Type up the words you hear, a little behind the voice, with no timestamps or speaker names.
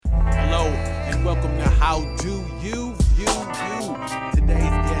How do you view you?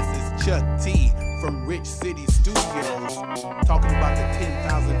 Today's guest is Chuck T from Rich City Studios, talking about the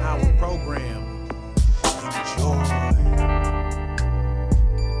 10,000 hour program. Enjoy.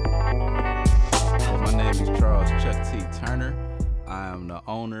 Well, my name is Charles Chuck T. Turner. I am the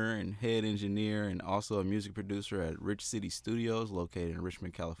owner and head engineer and also a music producer at Rich City Studios, located in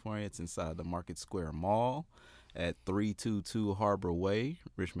Richmond, California. It's inside the Market Square Mall at 322 Harbor Way,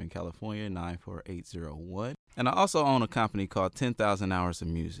 Richmond, California, 94801. And I also own a company called 10,000 Hours of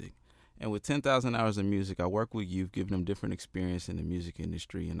Music. And with 10,000 Hours of Music, I work with youth, giving them different experience in the music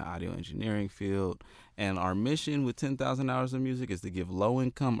industry, in the audio engineering field. And our mission with 10,000 Hours of Music is to give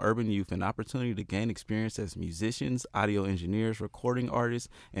low-income urban youth an opportunity to gain experience as musicians, audio engineers, recording artists,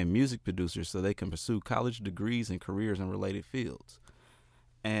 and music producers so they can pursue college degrees and careers in related fields.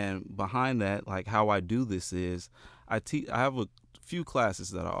 And behind that, like how I do this is I have a few classes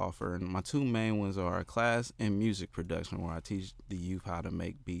that I offer, and my two main ones are a class in music production where I teach the youth how to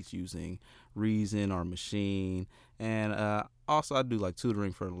make beats using Reason or Machine, and also I do like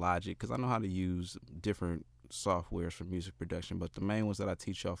tutoring for Logic because I know how to use different softwares for music production, but the main ones that I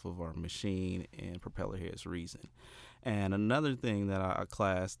teach off of are Machine and Propeller Heads Reason. And another thing that a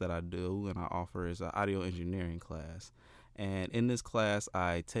class that I do and I offer is an audio engineering class. And in this class,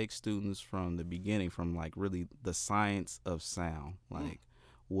 I take students from the beginning, from like really the science of sound, like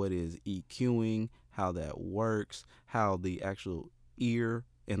what is EQing, how that works, how the actual ear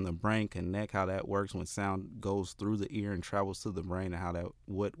and the brain connect, how that works when sound goes through the ear and travels to the brain, and how that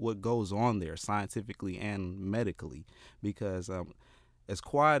what goes on there scientifically and medically. Because as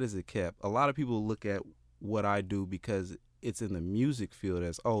quiet as it kept, a lot of people look at what I do because it's in the music field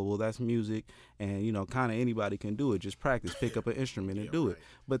as, oh, well, that's music, and, you know, kind of anybody can do it. Just practice, pick up an instrument and do it.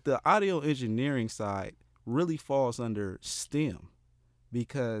 But the audio engineering side really falls under STEM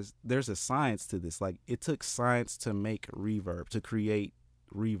because there's a science to this. Like, it took science to make reverb, to create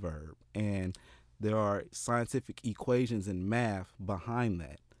reverb, and there are scientific equations and math behind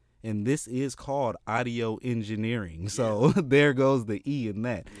that. And this is called audio engineering. So there goes the E in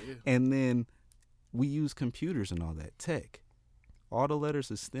that. Yeah. And then we use computers and all that tech. All the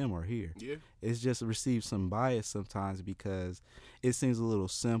letters of STEM are here. Yeah. It's just received some bias sometimes because it seems a little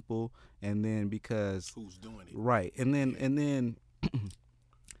simple, and then because who's doing it, right? And then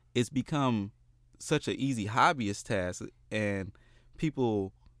it's become such an easy hobbyist task, and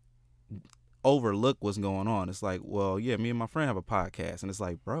people overlook what's going on. It's like, well, yeah, me and my friend have a podcast, and it's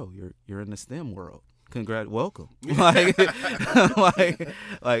like, bro, you're in the STEM world. Welcome. like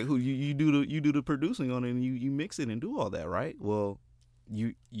who you do the producing on it, and you mix it and do all that, right? Well,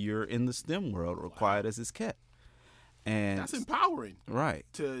 you're in the STEM world, quiet as it's kept, and that's empowering, right?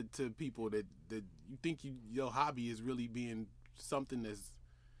 To people that you think your hobby is really being something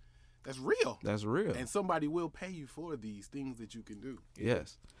that's real. That's real, and somebody will pay you for these things that you can do.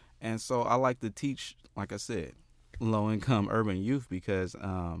 Yes, and so I like to teach, like I said, low income urban youth because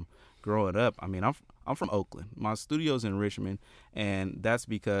growing up, I mean, I'm from Oakland. My studio's in Richmond, and that's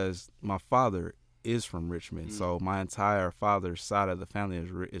because my father is from Richmond. So my entire father's side of the family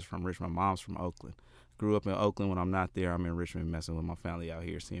is from Richmond. My mom's from Oakland. Grew up in Oakland. When I'm not there, I'm in Richmond messing with my family out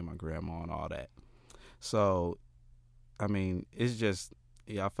here, seeing my grandma and all that. So, I mean, it's just,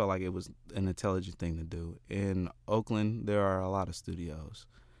 I felt like it was an intelligent thing to do. In Oakland, there are a lot of studios.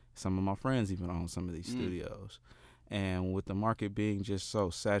 Some of my friends even own some of these studios. And with the market being just so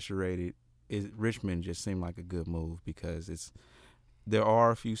saturated, Richmond just seemed like a good move because there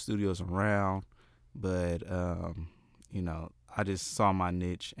are a few studios around, but you know, I just saw my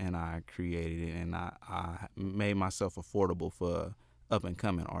niche and I created it, and I made myself affordable for up and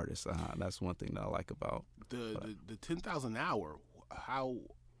coming artists. That's one thing that I like about the 10,000 hour. How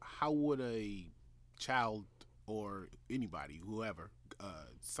would a child or anybody, whoever,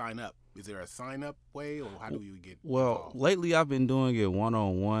 sign up? Is there a sign up way, or how do you get involved? Lately I've been doing it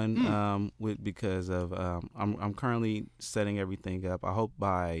one-on-one because of I'm currently setting everything up. I hope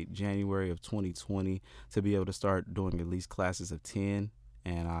by January of 2020 to be able to start doing at least classes of 10,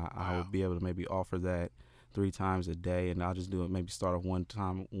 and I will be able to maybe offer that 3 times a day, and I'll just do it, maybe start off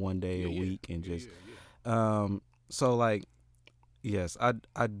one day a week, and just so like, yes,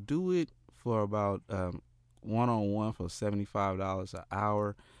 I do it for about one-on-one for $75 an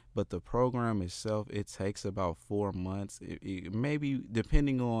hour. But the program itself, it takes about 4 months. It maybe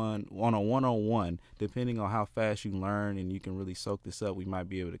depending on a one-on-one, depending on how fast you learn and you can really soak this up, we might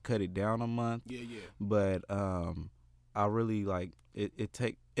be able to cut it down a month. Yeah. But I really like it.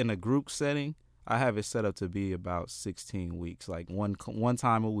 In a group setting, I have it set up to be about 16 weeks, like one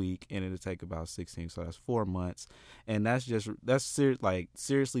time a week, and it'll take about 16. So that's 4 months, and that's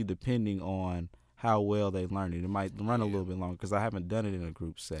seriously depending on how well they learn it. It might run a little bit longer because I haven't done it in a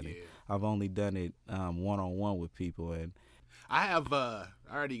group setting. I've only done it one-on-one with people. And I have I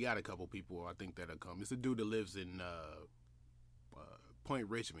already got a couple people I think that'll come. It's a dude that lives in Point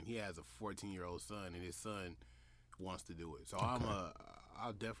Richmond. He has a 14-year-old son, and his son wants to do it. So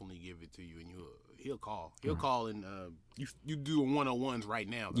I'll definitely give it to you, and he'll call. He'll call, and you do one-on-ones right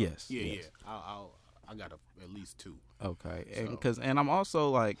now, though. Yes. Yeah. I got at least 2. Okay, and I'm also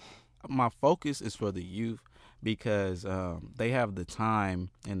like, my focus is for the youth because they have the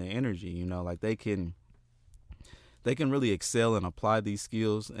time and the energy. You know, like they can really excel and apply these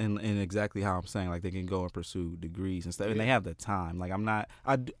skills in exactly how I'm saying. Like they can go and pursue degrees and stuff, and they have the time. Like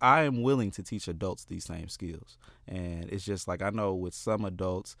I am willing to teach adults these same skills, and it's just like I know with some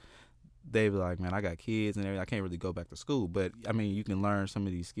adults, they be like, man, I got kids and everything. I can't really go back to school. But, I mean, you can learn some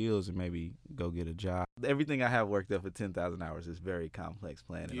of these skills and maybe go get a job. Everything I have worked up for 10,000 hours is very complex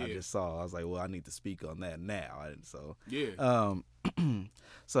planning. I just saw. I was like, well, I need to speak on that now. And so,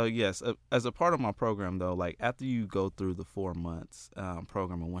 so, yes, as a part of my program, though, like after you go through the 4 months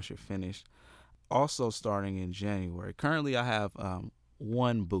program and once you're finished, also starting in January, currently I have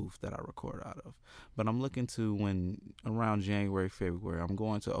one booth that I record out of, but I'm looking to, when around January, February, I'm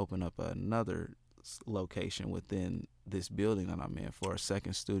going to open up another location within this building that I'm in for a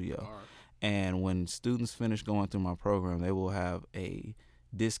second studio. And when students finish going through my program, they will have a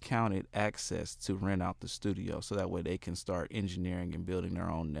discounted access to rent out the studio, so that way they can start engineering and building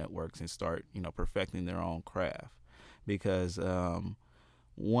their own networks and start, perfecting their own craft. Because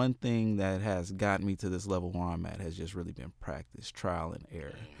one thing that has gotten me to this level where I'm at has just really been practice, trial and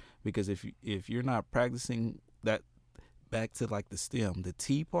error. Because if you're not practicing that, back to like the STEM, the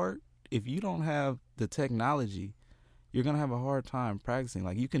T part, if you don't have the technology, you're going to have a hard time practicing.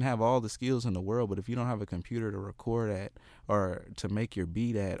 Like you can have all the skills in the world, but if you don't have a computer to record at or to make your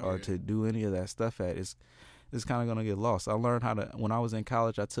beat at or to do any of that stuff at, it's kind of going to get lost. I learned when I was in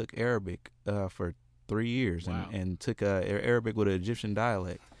college, I took Arabic for 3 years and took Arabic with an Egyptian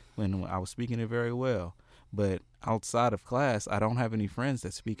dialect when I was speaking it very well. But outside of class, I don't have any friends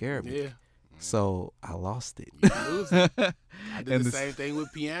that speak Arabic. Yeah. So I lost it. You lose it. I did the same thing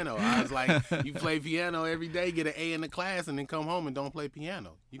with piano. I was like, you play piano every day, get an A in the class, and then come home and don't play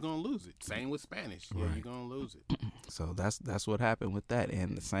piano. You're going to lose it. Same with Spanish. Yeah, you're going to lose it. So that's what happened with that.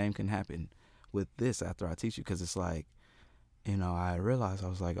 And the same can happen with this after I teach you, because it's like, I realized I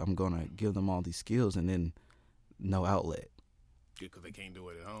was like, I'm going to give them all these skills and then no outlet. Because they can't do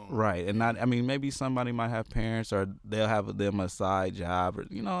it at home. Right. And maybe somebody might have parents or they'll have them a side job. Or,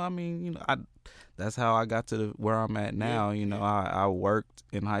 that's how I got to where I'm at now. I worked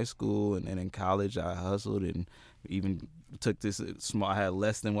in high school and in college. I hustled and even took this small. I had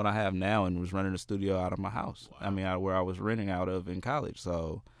less than what I have now and was running a studio out of my house. Wow. Where I was renting out of in college.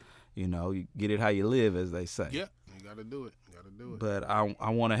 So, you get it how you live, as they say. Yeah, you got to do it. But I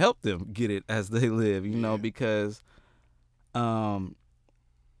want to help them get it as they live, because I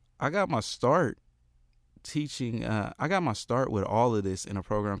got my start teaching. I got my start with all of this in a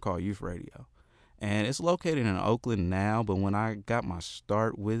program called Youth Radio. And it's located in Oakland now, but when I got my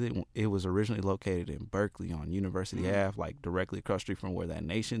start with it, it was originally located in Berkeley on University Ave, like directly across the street from where that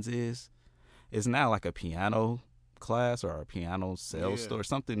Nations is. It's now like a piano class or a piano sales store,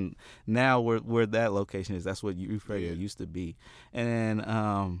 something now where that location is. That's what Youth Radio used to be. And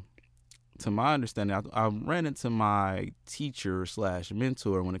to my understanding, I ran into my teacher /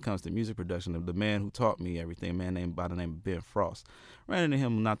 mentor when it comes to music production, the man who taught me everything, a man by the name of Ben Frost. Ran into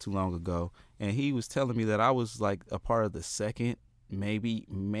him not too long ago, and he was telling me that I was like a part of the second,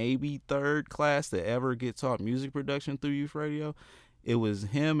 maybe third class to ever get taught music production through Youth Radio. It was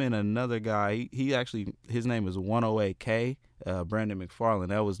him and another guy. He actually, his name is 108K, Brandon McFarland.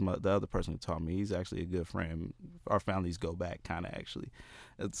 That was the other person who taught me. He's actually a good friend. Our families go back kind of actually.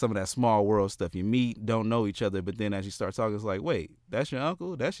 Some of that small world stuff. You meet, don't know each other, but then as you start talking, it's like, wait, that's your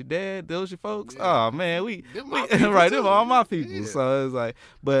uncle? That's your dad? Those your folks? Yeah. Oh, man, them all my people. Yeah. So it's like,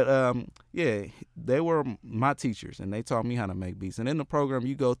 but they were my teachers, and they taught me how to make beats. And in the program,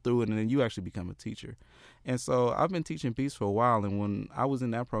 you go through it, and then you actually become a teacher. And so I've been teaching beats for a while, and when I was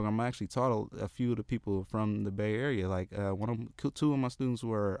in that program, I actually taught a few of the people from the Bay Area. Like two of my students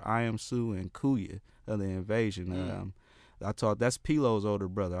were I Am Sue and Kuya of the Invasion. That's Pilo's older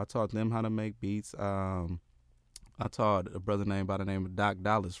brother. I taught them how to make beats. I taught a brother by the name of Doc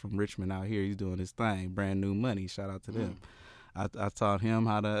Dallas from Richmond out here. He's doing his thing, Brand New Money. Shout out to them. I taught him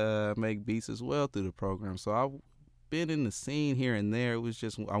how to make beats as well through the program. So I've been in the scene here and there. It was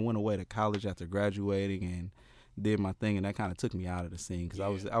just I went away to college after graduating and did my thing, and that kind of took me out of the scene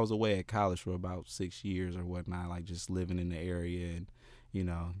because I was away at college for about 6 years or whatnot, like just living in the area and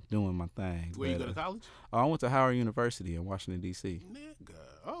doing my thing. Where you go to college? I went to Howard University in Washington, D.C. Nigga.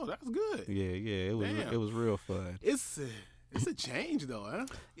 Oh, that's good. Yeah. It was real fun. It's a change though, huh?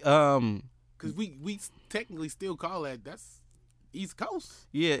 Because we technically still call that's East Coast.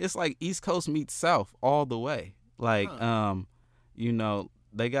 Yeah, it's like East Coast meets South all the way. Like,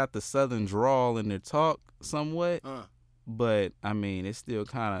 they got the Southern drawl in their talk somewhat, but I mean, it's still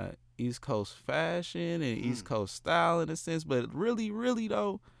kind of East Coast fashion and East Coast style in a sense. But really, really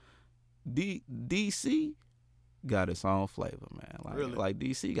though, DC got its own flavor, man. Like, really? Like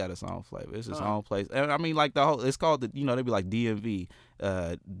DC got its own flavor. It's its own place. And I mean, like it's called they be like DMV,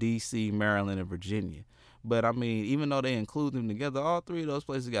 DC, Maryland, and Virginia. But I mean, even though they include them together, all three of those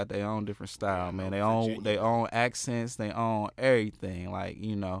places got their own different style, man. They own accents, they own everything, like,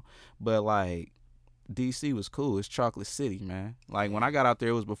 But like DC was cool. It's Chocolate City, man. Like when I got out there,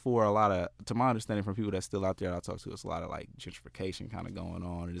 it was before a lot of, to my understanding from people that's still out there I talk to, it's a lot of like gentrification kind of going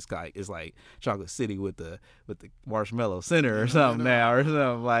on, and it's like Chocolate City with the Marshmallow Center or something now, or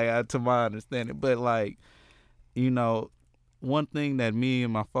something like to my understanding. But like, one thing that me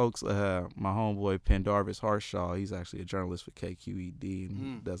and my folks, my homeboy Pendarvis Harshaw, he's actually a journalist for KQED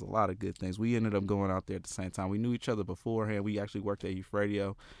and does a lot of good things. We ended up going out there at the same time. We knew each other beforehand. We actually worked at Youth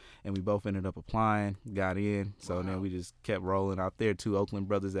Radio, and we both ended up applying, got in. So then we just kept rolling out there. Two Oakland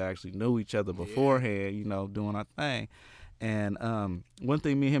brothers that actually knew each other beforehand, doing our thing. And one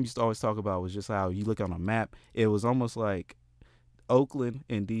thing me and him used to always talk about was just how you look on a map. It was almost like Oakland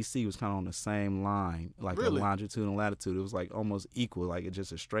and DC was kind of on the same line, like the longitude and latitude. It was like almost equal, like it's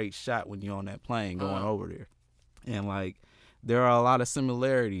just a straight shot when you're on that plane going over there. And like there are a lot of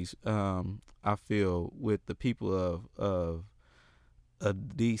similarities, I feel, with the people of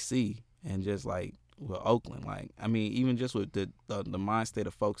DC and just like with Oakland. Like, I mean, even just with the mind state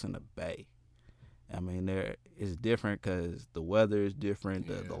of folks in the Bay. I mean, it's different because the weather is different,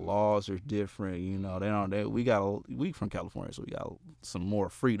 the laws are different. We from California, so we got some more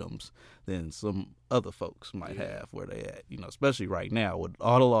freedoms than some other folks might have where they at. Especially right now with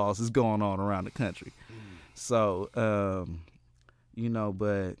all the laws that's going on around the country. So, but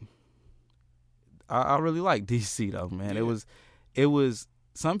I really like DC though, man. Yeah. It was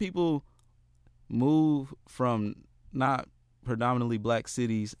some people move from not predominantly black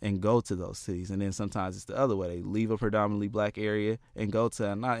cities and go to those cities, and then sometimes it's the other way. They leave a predominantly black area and go to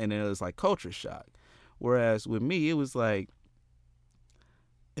and then it was like culture shock. Whereas with me, it was like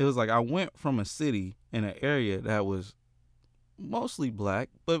I went from a city in an area that was mostly black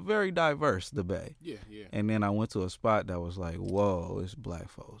but very diverse, the Bay. Yeah. And then I went to a spot that was like, whoa, it's black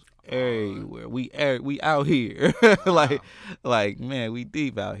folks everywhere. We out here. like man, we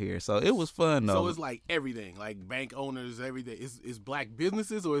deep out here. So it was fun though. So it's like everything, like bank owners, everything. Is black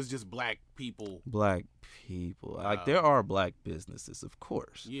businesses or is just black people? Black people. Like there are black businesses, of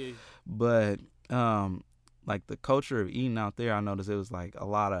course. Yeah. But like the culture of eating out there, I noticed it was like a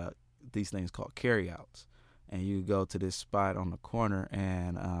lot of these things called carryouts. And you go to this spot on the corner,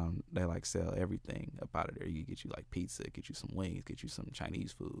 and they like sell everything up out of there. You get you like pizza, get you some wings, get you some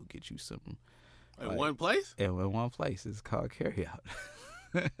Chinese food, get you some. In one place? In one place. It's called carryout.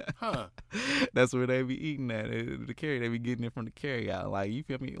 Huh? That's where they be eating at. They be getting it from the carryout. Like, you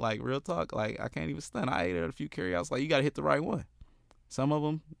feel me? Like, real talk. Like, I can't even stunt. I ate at a few carryouts. Like, you got to hit the right one. Some of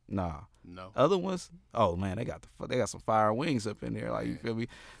them, nah. No. Other ones, oh man, they got some fire wings up in there. Like, you feel me?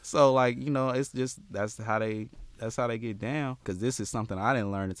 So like, it's just that's how they get down. Cause this is something I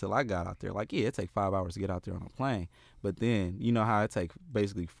didn't learn until I got out there. Like, yeah, it take 5 hours to get out there on a plane, but then you know how it take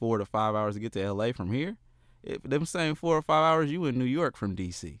basically 4 to 5 hours to get to LA from here. Them same 4 or 5 hours, you in New York from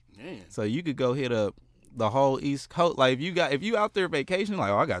DC. Man. So you could go hit up the whole East Coast. Like if you out there vacation, like,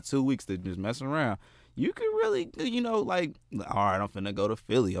 oh, I got 2 weeks to just mess around. You could really, like, all right, I'm finna go to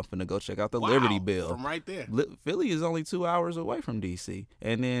Philly. I'm finna go check out the Liberty Bell. From right there. Philly is only 2 hours away from D.C.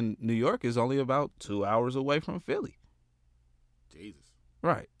 And then New York is only about 2 hours away from Philly. Jesus.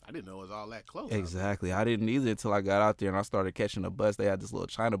 Right. I didn't know it was all that close. Exactly. I didn't either until I got out there and I started catching a bus. They had this little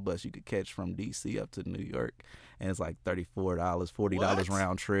China bus you could catch from D.C. up to New York. And it's like $34, $40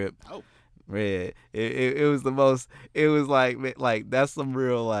 round trip. Oh. Man, it was the most. It was like that's some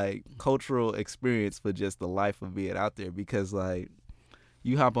real like cultural experience for just the life of being out there, because like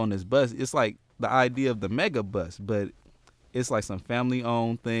you hop on this bus, it's like the idea of the mega bus, but it's like some family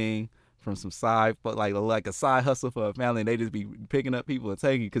owned thing from some side, but like a side hustle for a family, and they just be picking up people and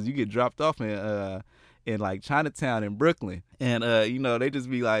taking, because you get dropped off in like Chinatown in Brooklyn, and you know, they just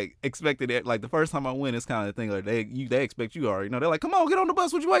be like expected it. Like the first time I went, it's kind of the thing like they expect you already. You know, they're like, come on, get on the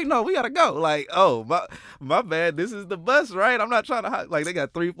bus. What you waiting on? We gotta go. Like, oh my bad, this is the bus, right? I'm not trying to like they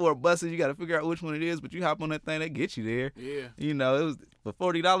got 3-4 buses. You got to figure out which one it is, but you hop on that thing, they get you there. Yeah, you know, it was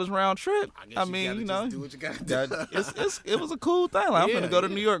for $40 round trip. I mean, you know, do what you gotta do. It was a cool thing. Like, I'm finna go to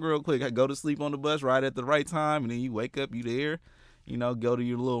New York real quick. I go to sleep on the bus right at the right time, and then you wake up, you there. You know, go to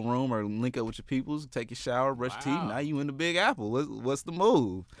your little room or link up with your peoples, take your shower, brush your teeth. Now you in the Big Apple. What's the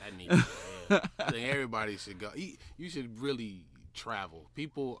move? That needs I think everybody should go. You should really travel.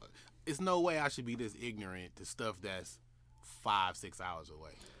 People, it's no way I should be this ignorant to stuff that's 5-6 hours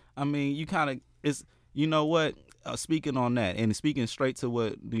away. I mean, you kind of, it's, you know what, speaking on that and speaking straight to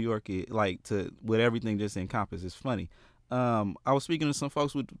what New York is, like to what everything just encompasses, it's funny. I was speaking to some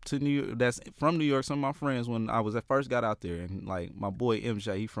folks to New York, that's from New York, some of my friends when I first got out there, and like my boy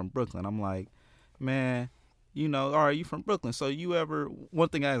MJ, he from Brooklyn. I'm like, man, you know, all right, you from Brooklyn, so you ever? One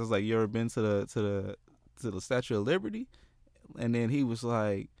thing I asked was like, you ever been to the Statue of Liberty? And then he was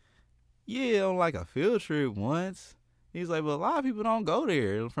like, yeah, on like a field trip once. He's like, well, a lot of people don't go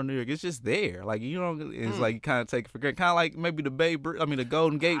there from New York. It's just there. Like, you don't, it's like you kind of take it for granted. Kind of like maybe the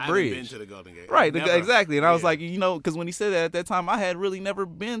Golden Gate Bridge. I haven't been to the Golden Gate. Right, exactly. And I was like, you know, because when he said that at that time, I had really never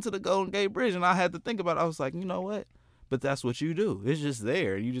been to the Golden Gate Bridge. And I had to think about it. I was like, you know what? But that's what you do. It's just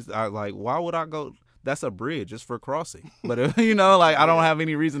there. I like, why would I go? That's a bridge just for crossing. But, you know, like, I don't have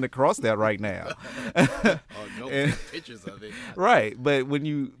any reason to cross that right now. Oh, no pictures of it. Right. But when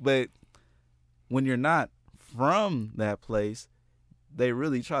you're not from that place, they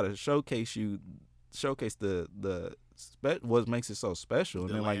really try to showcase the what makes it so special.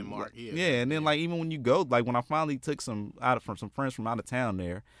 The and then landmark, like and then like even when you go, like when I finally took some friends from out of town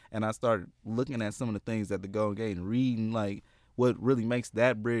there, and I started looking at some of the things at the Golden Gate and reading like what really makes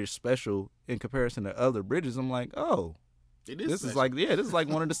that bridge special in comparison to other bridges, I'm like, oh, this is like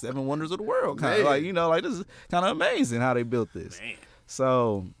one of the 7 wonders of the world, kind of like, you know, like this is kind of amazing how they built this. Man.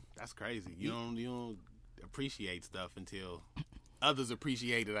 So that's crazy. You don't appreciate stuff until others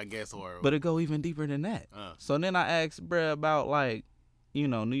appreciate it, I guess. But it go even deeper than that. So then I asked Brad about, like, you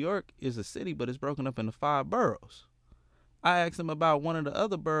know, New York is a city, but it's broken up into 5 boroughs. I asked him about one of the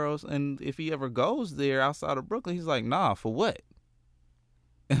other boroughs, and if he ever goes there outside of Brooklyn, he's like, nah, for what?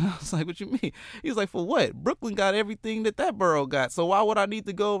 And I was like, what you mean? He's like, for what? Brooklyn got everything that borough got. So why would I need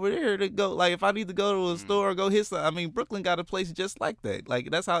to go over there to go? Like, if I need to go to a store or go hit some, I mean, Brooklyn got a place just like that. Like,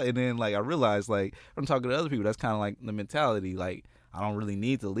 that's how, and then, like, I realized, like, I'm talking to other people, that's kind of like the mentality. Like, I don't really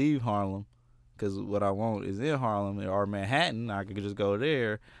need to leave Harlem because what I want is in Harlem or Manhattan. I could just go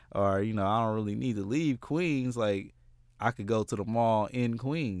there. Or, you know, I don't really need to leave Queens. Like, I could go to the mall in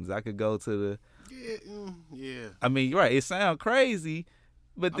Queens. I could go to the... Yeah. I mean, you're right. It sounds crazy.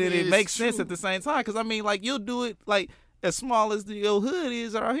 But then it makes sense at the same time. Because, I mean, like, you'll do it, like, as small as your hood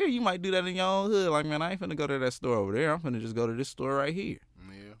is out here, you might do that in your own hood. Like, man, I ain't finna go to that store over there. I'm finna just go to this store right here.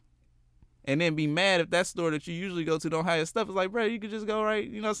 Yeah. And then be mad if that store that you usually go to don't have your stuff. It's like, bro, you could just go right.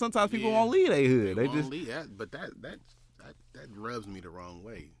 You know, sometimes people won't leave their hood. They just leave that. But that rubs me the wrong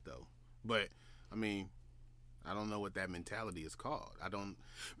way, though. But, I mean, I don't know what that mentality is called.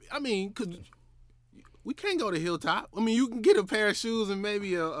 Because... we can't go to Hilltop. I mean, you can get a pair of shoes and maybe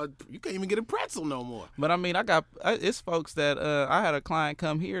you can't even get a pretzel no more. But I mean, it's folks that I had a client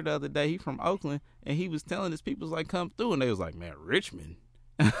come here the other day. He from Oakland, and he was telling his people like come through, and they was like, man, Richmond.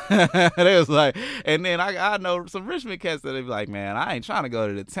 They was like, and then I know some Richmond cats that they be like, man, I ain't trying to go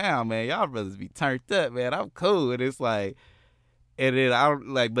to the town, man. Y'all brothers be turned up, man. I'm cool, and it's like. And then I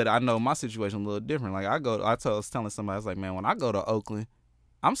like, but I know my situation a little different. Like I was telling somebody, I was like, man, when I go to Oakland,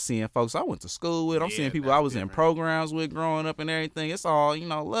 I'm seeing folks I went to school with. I'm seeing people I was in programs with growing up and everything. It's all, you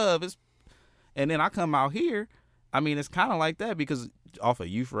know, love. And then I come out here. I mean, it's kind of like that because off of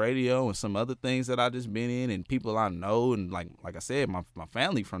youth radio and some other things that I just been in and people I know. And like I said, my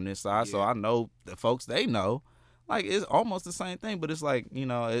family from this side. Yeah. So I know the folks they know. Like, it's almost the same thing. But it's like, you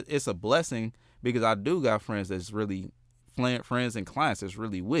know, it's a blessing because I do got friends that's really, friends and clients that's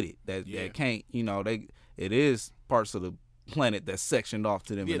really with it. That can't, you know, it is parts of the planet that's sectioned off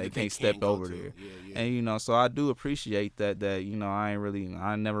to them and they can't step over there. And you know, so I do appreciate that you know,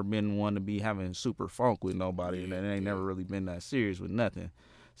 I never been one to be having super funk with nobody, and it ain't never really been that serious with nothing.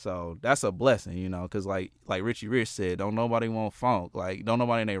 So that's a blessing, you know, because like Richie Rich said, don't nobody want funk. Like, don't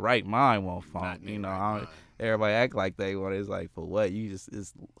nobody in their right mind want funk. You know, everybody act like they want. It's like, for what?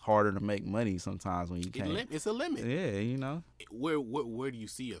 It's harder to make money sometimes when you can't. It's a limit. Yeah, you know. Where do you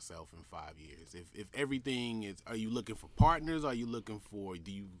see yourself in 5 years? If everything is, are you looking for partners? Are you looking for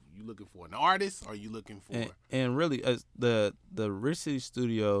you looking for an artist? Are you looking for and really the Rich City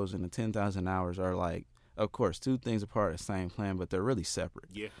Studios and the 10,000 Hours are like, of course, two things are part of the same plan, but they're really separate.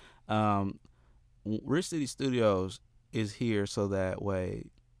 Yeah. Rich City Studios is here so that way,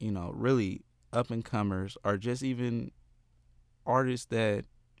 you know, really up and comers or just even artists that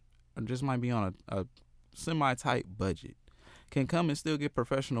just might be on a semi-tight budget can come and still get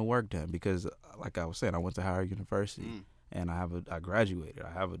professional work done, because like I was saying, I went to Howard University and I graduated.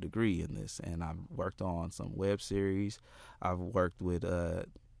 I have a degree in this, and I've worked on some web series. I've worked with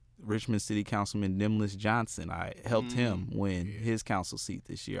Richmond City Councilman Nimlis Johnson. I helped him win his council seat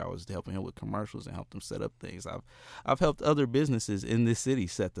this year. I was helping him with commercials and helped him set up things. I've helped other businesses in this city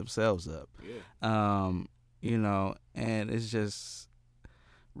set themselves up. You know, and it's just,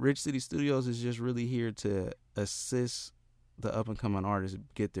 Rich City Studios is just really here to assist the up and coming artists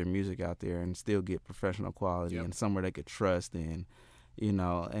get their music out there and still get professional quality and somewhere they could trust in, you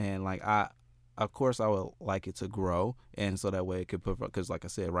know. And like of course, I would like it to grow, and so that way it could put, because like I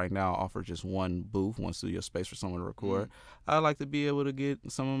said, right now I offer just one booth, one studio space for someone to record. I'd like to be able to get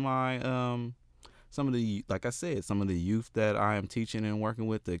some of my, like I said, some of the youth that I am teaching and working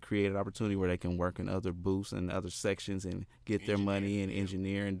with to create an opportunity where they can work in other booths and other sections and get their money and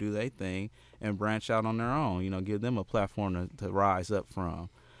engineer and do their thing and branch out on their own, you know, give them a platform to rise up from.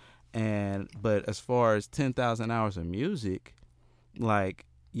 But as far as 10,000 hours of music, like,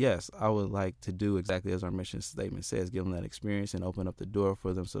 yes, I would like to do exactly as our mission statement says, give them that experience and open up the door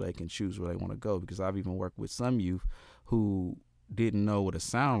for them so they can choose where they want to go. Because I've even worked with some youth who didn't know what a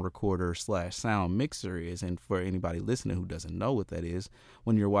sound recorder / sound mixer is. And for anybody listening who doesn't know what that is,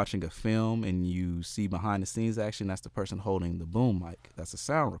 when you're watching a film and you see behind the scenes action, that's the person holding the boom mic. That's a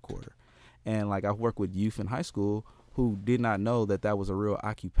sound recorder. And like, I've worked with youth in high school who did not know that that was a real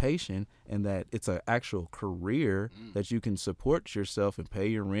occupation and that it's an actual career that you can support yourself and pay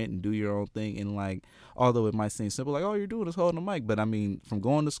your rent and do your own thing. And like, although it might seem simple, like, all you're doing is holding a mic, but I mean, from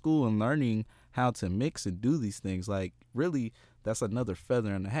going to school and learning how to mix and do these things, like, really, that's another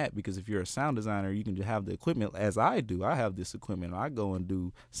feather in the hat, because if you're a sound designer, you can just have the equipment, as I do. I have this equipment. I go and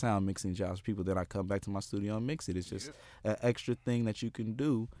do sound mixing jobs for people, then I come back to my studio and mix it. It's just an extra thing that you can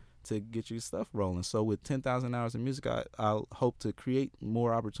do to get your stuff rolling. So with 10,000 hours of music, I hope to create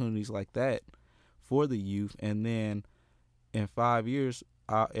more opportunities like that for the youth. And then in 5 years,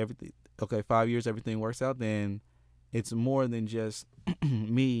 5 years, everything works out, then it's more than just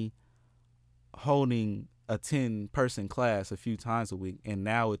me holding a 10-person class a few times a week. And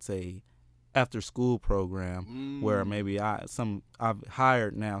now it's a after-school program where maybe I've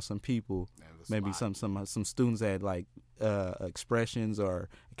hired now some people, maybe some students at like Expressions or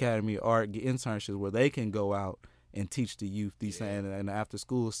Academy of Art, get internships where they can go out and teach the youth these in an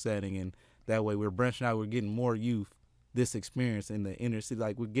after-school setting, and that way we're branching out. We're getting more youth this experience in the inner city.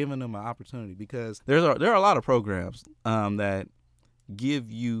 Like, we're giving them an opportunity, because there are a lot of programs that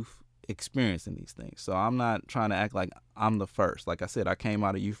give youth experience in these things. So I'm not trying to act like I'm the first. Like I said, I came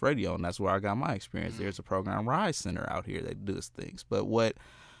out of youth radio, and that's where I got my experience. There's a program, Rise Center, out here that does things. But what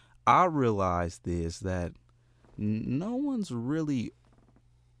I realized is that no one's really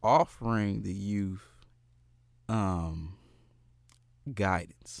offering the youth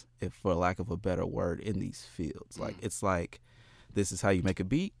guidance, if for lack of a better word, in these fields. Like, it's like, this is how you make a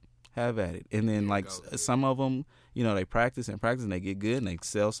beat, have at it. And then like some of them, you know, they practice and they get good and they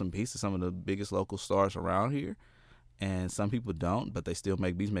sell some beats to some of the biggest local stars around here. And some people don't, but they still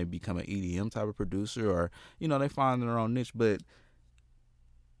make beats, maybe become an EDM type of producer, or, you know, they find their own niche. But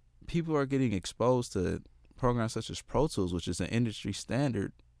people are getting exposed to programs such as Pro Tools, which is an industry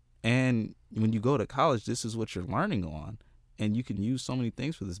standard. And when you go to college, this is what you're learning on. And you can use so many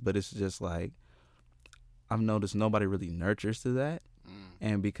things for this, but it's just like, I've noticed nobody really nurtures to that.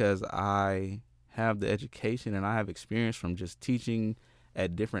 And because I have the education and I have experience from just teaching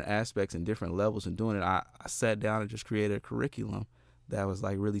at different aspects and different levels and doing it, I sat down and just created a curriculum that was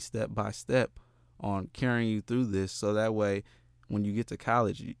like really step by step on carrying you through this. So that way, when you get to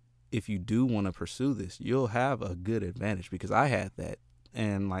college, if you do want to pursue this, you'll have a good advantage, because I had that.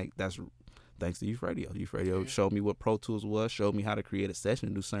 And like, that's thanks to Youth Radio. Youth Radio showed me what Pro Tools was, showed me how to create a session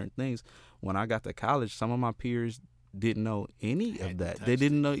and do certain things. When I got to college, some of my peers didn't know any of that. They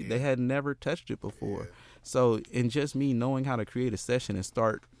didn't know, they had never touched it before. So in just me knowing how to create a session and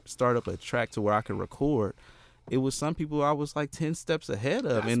start up a track to where I could record, it was some people I was like 10 steps ahead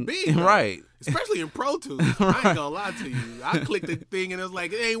of. That's and big, though. Right. Especially in Pro Tools. I ain't gonna lie to you. I clicked the thing and it was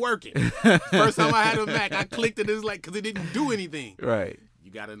like, it ain't working. First time I had a Mac, I clicked it, it's like, because it didn't do anything. Right. You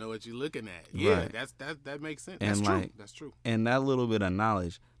got to know what you're looking at. Yeah, Right. that makes sense. And That's true. like, That's true. And that little bit of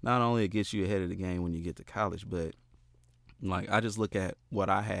knowledge, not only it gets you ahead of the game when you get to college, but like I just look at what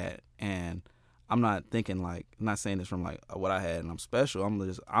I had, and I'm not thinking like, I'm not saying this from like what I had and I'm special.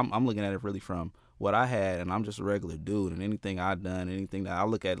 I'm looking at it really from what I had, and I'm just a regular dude. And anything I've done, anything that I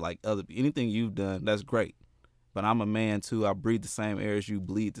look at like anything you've done, that's great. But I'm a man too. I breathe the same air as you,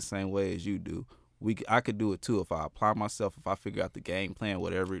 bleed the same way as you do. I could do it too if I apply myself, if I figure out the game plan,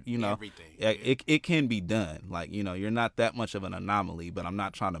 whatever, you know. Everything. It can be done. Like, you know, you're not that much of an anomaly, but I'm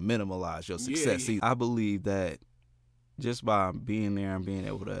not trying to minimalize your success. Yeah. I believe that just by being there and being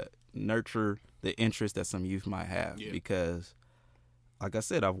able to nurture the interest that some youth might have, because, like I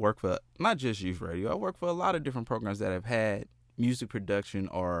said, I've worked for not just youth radio. I worked for a lot of different programs that have had music production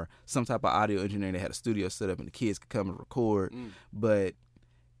or some type of audio engineering. They had a studio set up and the kids could come and record, but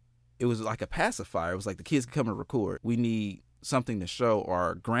it was like a pacifier. It was like the kids could come and record. We need something to show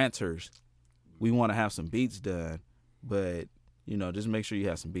our grantors. We want to have some beats done, but, you know, just make sure you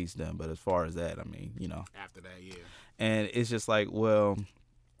have some beats done. But as far as that, I mean, you know. After that, yeah. And it's just like, well,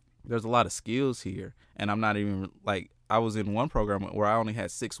 there's a lot of skills here. And I'm not even, like, I was in one program where I only had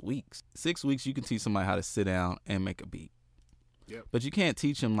 6 weeks. 6 weeks, you can teach somebody how to sit down and make a beat. Yep. But you can't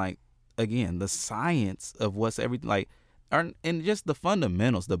teach them, like, again, the science of what's everything, like, and just the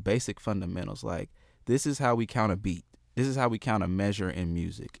fundamentals, the basic fundamentals. Like, this is how we count a beat. This is how we count a measure in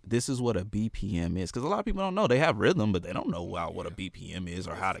music. This is what a BPM is. Because a lot of people don't know. They have rhythm, but they don't know what a BPM is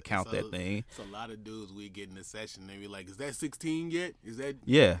or how to count that thing. It's a lot of dudes we get in the session, they be like, is that 16 yet? Is that?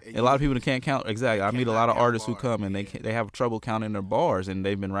 Yeah. A lot of people that can't count. Exactly. I meet a lot of artists who come and yeah. they have trouble counting their bars, and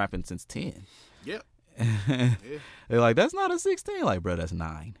they've been rapping since 10. Yep. They're like, that's not a 16. Like, bro, that's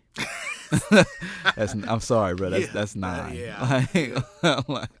 9. I'm sorry, bro. That's 9. Yeah.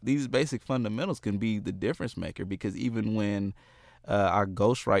 Like, these basic fundamentals can be the difference maker, because even when I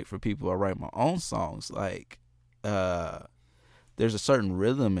ghostwrite for people, I write my own songs. Like, there's a certain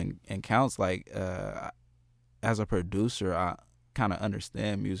rhythm and counts. Like, as a producer, I kind of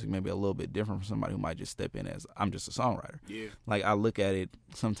understand music maybe a little bit different from somebody who might just step in as I'm just a songwriter. Yeah. Like, I look at it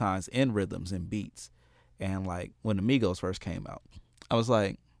sometimes in rhythms and beats. And like when the Migos first came out, I was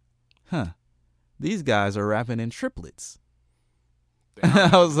like, these guys are rapping in triplets. I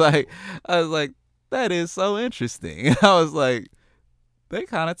was like, that is so interesting. I was like, they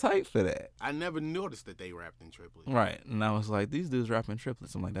kind of tight for that. I never noticed that they rapped in triplets. Right. And I was like, these dudes rapping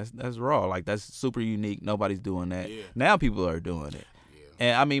triplets. I'm like, that's raw. Like, that's super unique. Nobody's doing that. Yeah. Now people are doing it. Yeah.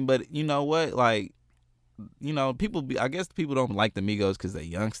 And I mean, but you know what? Like, you know, I guess people don't like the Migos because they're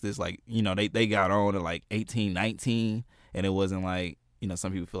youngsters. Like, you know, they got on at like 18, 19, and it wasn't like, you know,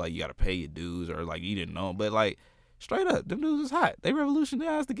 some people feel like you got to pay your dues or like you didn't know. But like, straight up, them dudes is hot. They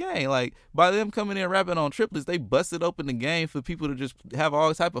revolutionized the game. Like, by them coming in rapping on triplets, they busted open the game for people to just have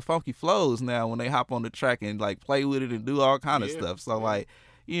all type of funky flows now when they hop on the track and like play with it and do all kind of stuff. So like,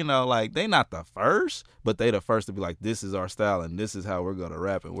 you know, like, they not the first, but they the first to be like, this is our style and this is how we're going to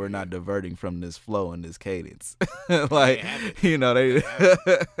rap, and we're not diverting from this flow and this cadence. Like, you know, they...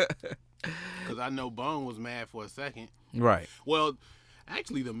 Because I know Bone was mad for a second. Right. Well,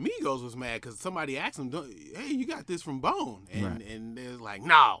 actually, the Migos was mad because somebody asked them, hey, you got this from Bone. And they was like,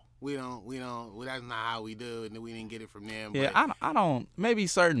 no, we don't, that's not how we do it, and we didn't get it from them. Yeah, but I don't, maybe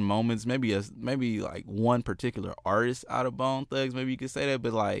certain moments, maybe like one particular artist out of Bone Thugs, maybe you could say that,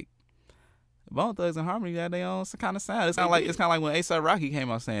 but like, Bone Thugs and Harmony got their own kind of sound. It's kind of like when A$AP Rocky came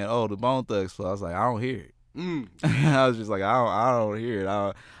out saying, oh, the Bone Thugs flow. I was like, I don't hear it. I was just like, I don't hear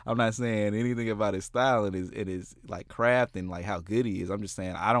it. I'm not saying anything about his style and his like craft and like how good he is. I'm just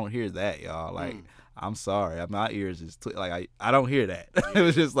saying I don't hear that, y'all. Like, I'm sorry, my ears is I don't hear that. It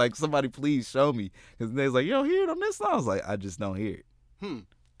was just like, somebody please show me, because they was like, you don't hear it on this song. I was like, I just don't hear it.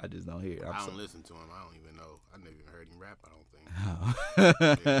 I just don't hear it. I don't listen to him. I don't even know. I never even heard him rap. I don't think.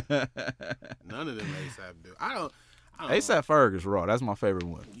 None of them A$AP do. I don't. A$AP Ferg is raw. That's my favorite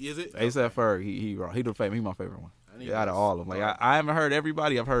one. Is it? A$AP Ferg, he raw. He my favorite one. Out of all of them. Like, I haven't heard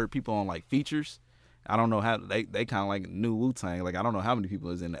everybody. I've heard people on like features. I don't know how they kind of like new Wu-Tang. Like, I don't know how many people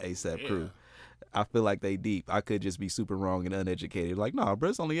is in the A$AP crew. I feel like they deep. I could just be super wrong and uneducated. Like, no, bro,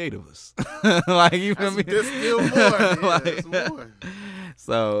 it's only 8 of us. Like, you feel me? There's still more. Yeah, like, there's more.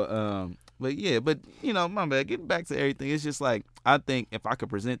 So, but you know, my bad. Getting back to everything, it's just like, I think if I could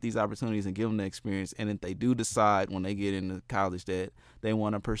present these opportunities and give them the experience, and if they do decide when they get into college that they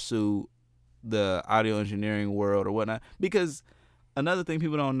want to pursue the audio engineering world or whatnot, because another thing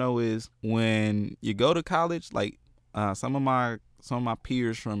people don't know is when you go to college, like some of my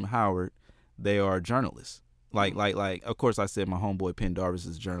peers from Howard, they are journalists. Like of course I said my homeboy Penn Darvis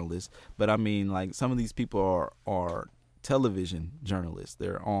is a journalist, but I mean like some of these people are television journalists.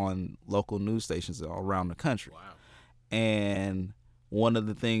 They're on local news stations all around the country. Wow. And one of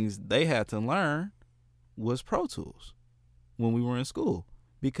the things they had to learn was Pro Tools when we were in school,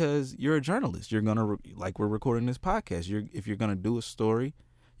 because you're a journalist. You're gonna like we're recording this podcast. If you're gonna do a story,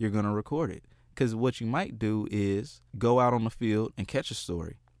 you're gonna record it. Because what you might do is go out on the field and catch a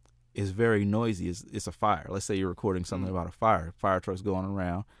story. It's very noisy. It's a fire. Let's say you're recording something about a fire. Fire trucks going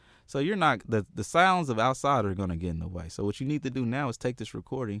around. So you're not the sounds of outside are gonna get in the way. So what you need to do now is take this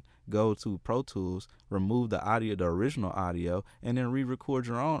recording, go to Pro Tools, remove the audio, the original audio, and then re-record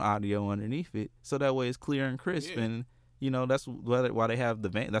your own audio underneath it. So that way it's clear and crisp. Yeah. And that's why they have the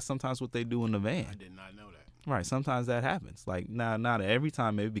van. That's sometimes what they do in the van. I did not know that. Right. Sometimes that happens. Like not every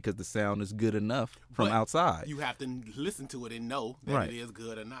time, maybe because the sound is good enough from outside. You have to listen to it and know that it is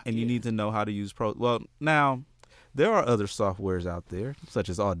good or not. And you need to know how to use Pro. Well, now there are other softwares out there, such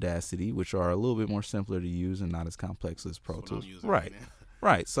as Audacity, which are a little bit more simpler to use and not as complex as Pro Tools. Right.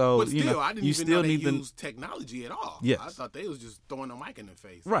 Right. So but still, I didn't even know they use technology at all. Yes. I thought they was just throwing a mic in their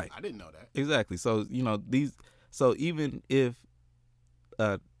face. Right. I didn't know that. Exactly. So So even if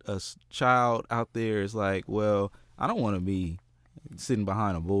a child out there is like, well, I don't want to be sitting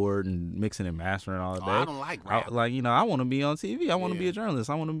behind a board and mixing and mastering all day. I don't like rap. I want to be on TV. I want to be a journalist.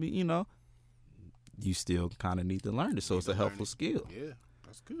 I want to be, you still kind of need to learn this. So it's a helpful skill. Yeah,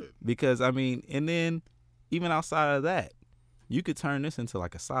 that's good. Because, and then even outside of that, you could turn this into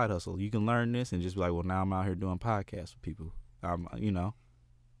like a side hustle. You can learn this and just be like, well, now I'm out here doing podcasts with people.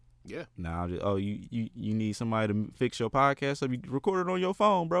 Yeah. Now, you need somebody to fix your podcast, so you record it on your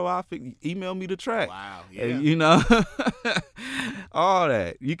phone, bro. Email me the track. Wow. Yeah. And, all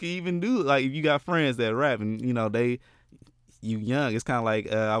that. You can even do like if you got friends that rap and you young. It's kind of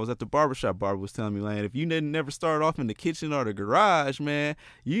like I was at the barbershop. Barber was telling me, like, if you didn't never start off in the kitchen or the garage, man,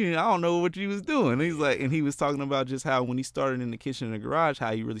 I don't know what you was doing. And he's like, and he was talking about just how when he started in the kitchen and the garage,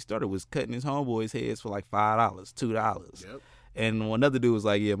 how he really started was cutting his homeboys' heads for like $5, $2. Yep. And another dude was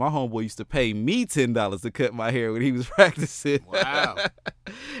like, yeah, my homeboy used to pay me $10 to cut my hair when he was practicing. Wow.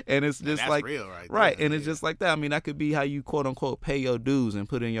 And it's just that's like, real right right. there. And it's just like that. I mean, that could be how you quote unquote pay your dues and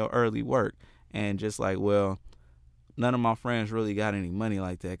put in your early work. And just like, well, none of my friends really got any money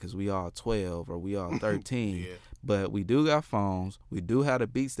like that because we all 12 or we all 13. Yeah. But we do got phones. We do have the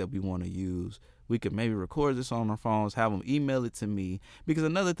beats that we want to use. We could maybe record this on our phones, have them email it to me. Because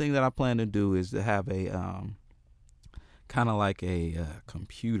another thing that I plan to do is to have a kind of like a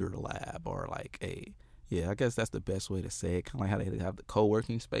computer lab or like I guess that's the best way to say it. Kind of like how they have the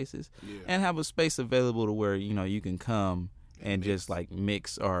co-working spaces and have a space available to where, you can come and just like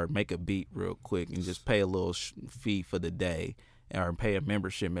mix or make a beat real quick and just pay a little fee for the day or pay a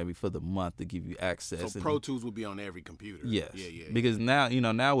membership maybe for the month to give you access. So Pro Tools will be on every computer. Yes. Yeah. Because now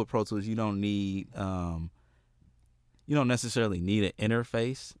with Pro Tools, you don't necessarily need an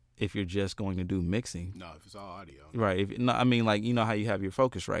interface if you're just going to do mixing. No, if it's all audio. Right. I mean, like, how you have your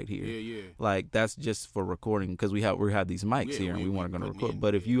focus right here. Yeah. Like, that's just for recording because we have these mics here and we want to record.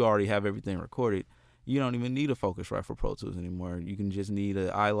 But if you already have everything recorded, you don't even need a Focusrite for Pro Tools anymore. You can just need an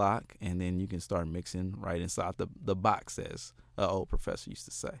iLok, and then you can start mixing right inside the box, as an old professor used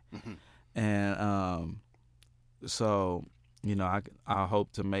to say. Mm-hmm. And so, I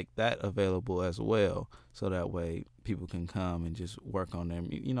hope to make that available as well, so that way people can come and just work on them.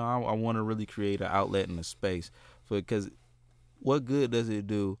 I want to really create an outlet and a space because what good does it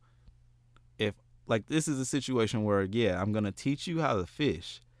do if, like, this is a situation where, I'm going to teach you how to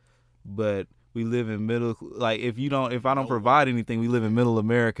fish, but we live in if I don't provide anything, we live in middle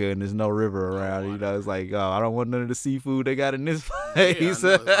America and there's no river around. It's like, I don't want none of the seafood they got in this place.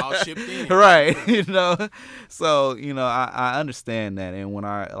 Yeah, I know. It's all shipped in. Right. So, I understand that. And when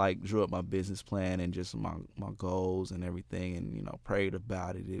I like drew up my business plan and just my goals and everything and, prayed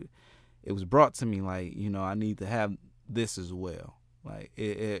about it, it was brought to me like, I need to have this as well. Like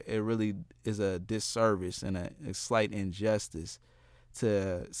it really is a disservice and a slight injustice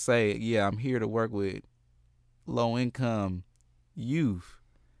to say, I'm here to work with low-income youth,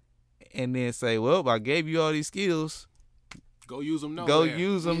 and then say, well, I gave you all these skills. Go use them nowhere.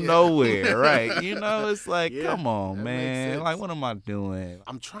 Nowhere, right? It's like, come on, man. Like, what am I doing?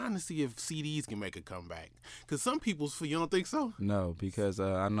 I'm trying to see if CDs can make a comeback. Because some people, you don't think so? No, because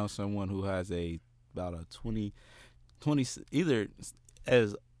I know someone who has about a 20 either a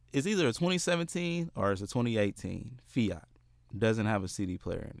 2017 or it's a 2018 Fiat. Doesn't have a CD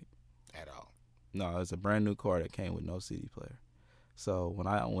player in it at all. No, it's a brand new car that came with no CD player. So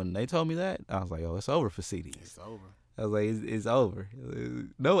when they told me that, I was like, oh, it's over for CDs. It's over. I was like, it's over.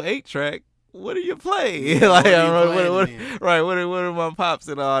 No 8-track. What do you play? Yeah, like, what what do my pops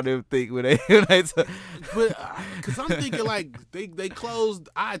and all them think when they? But because I'm thinking like they closed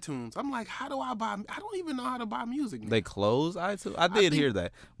iTunes. I'm like, how do I buy? I don't even know how to buy music now. They closed iTunes. I did hear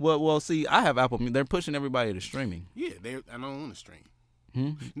that. Well, see, I have Apple. They're pushing everybody to streaming. Yeah, I don't want to stream.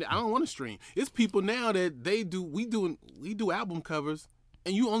 I don't want to stream. It's people now that we do album covers,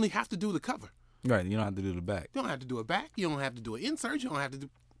 and you only have to do the cover. Right, you don't have to do the back. You don't have to do a back. You don't have to do an insert. You don't have to do.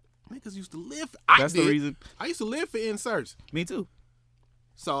 Niggas used to live. That's the reason. I used to live for inserts. Me too.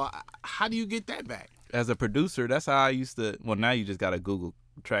 So how do you get that back? As a producer, that's how I used to. Well, now you just gotta Google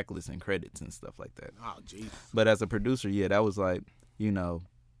track lists and credits and stuff like that. Oh, jeez. But as a producer, yeah, that was like,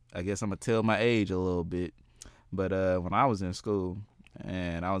 I guess I'm gonna tell my age a little bit. But when I was in school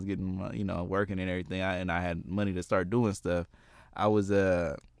and I was getting, working and everything, and I had money to start doing stuff, I used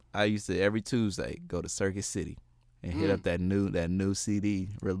to every Tuesday go to Circuit City and hit up that new CD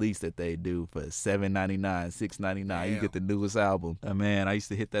release that they do for $7.99, $6.99. You get the newest album. Man, I used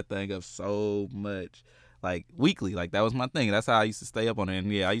to hit that thing up so much, like weekly. Like that was my thing. That's how I used to stay up on it.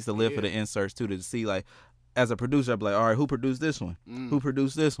 And yeah, I used to live for the inserts too, to see like, as a producer, I'd be like, all right, who produced this one? Who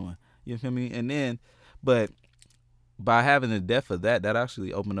produced this one? You feel me? And then, but by having the depth of that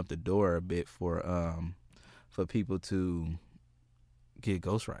actually opened up the door a bit for people to get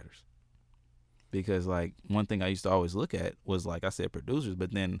ghostwriters. Because, like, one thing I used to always look at was, like I said, producers.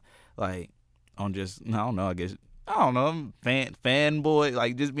 But then, like, I'm fanboy,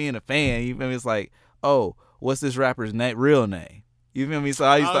 like, just being a fan. You feel me? It's like, oh, what's this rapper's real name? You feel me? So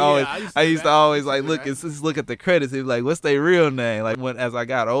I used to always like look at the credits and be like, what's their real name? Like as I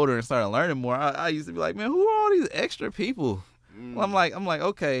got older and started learning more, I used to be like, man, who are all these extra people? Well, I'm like,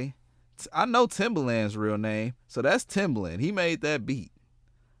 okay, I know Timbaland's real name, so that's Timbaland. He made that beat.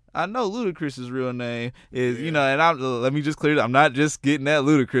 I know Ludacris's real name is, and let me just clear it. I'm not just getting at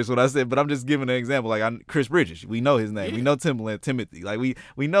Ludacris what I said, but I'm just giving an example. Like Chris Bridges, we know his name. Yeah. We know Timbaland, Timothy. Like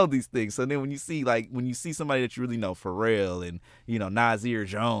we know these things. So then when you see somebody that you really know, Pharrell and Nasir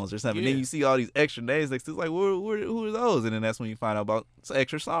Jones or something, then you see all these extra names next to, it's like, who are those? And then that's when you find out about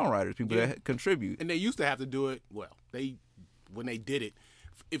extra songwriters, people that contribute. And they used to have to do it. Well, when they did it,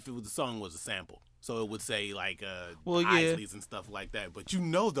 if the song was a sample. So it would say like Isleys and stuff like that, but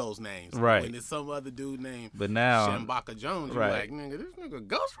those names, right? When it's some other dude named, but now Shambaka Jones, you're like, nigga, this nigga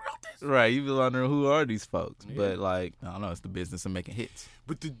Ghost wrote this, right? You be wondering who are these folks, but like I don't know, it's the business of making hits.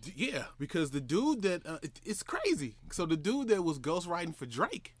 But because the dude that it's crazy. So the dude that was ghostwriting for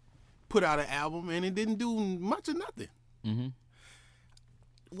Drake put out an album and it didn't do much of nothing. Mm-hmm.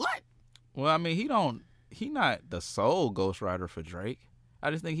 What? Well, I mean, he not the sole ghostwriter for Drake. I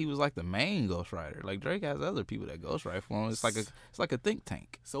just think he was like the main ghostwriter. Like Drake has other people that ghostwrite for him. It's like a think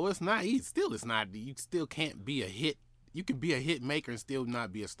tank. So it's not. You still can't be a hit. You can be a hit maker and still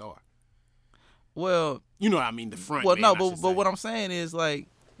not be a star. Well, you know what I mean. The front. Well, man, no, but what I'm saying is like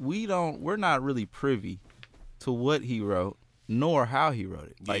we're not really privy to what he wrote nor how he wrote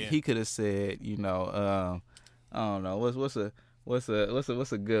it. Like he could have said, I don't know, what's a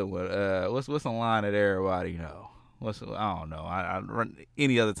good one? What's a line that everybody know? I don't know. I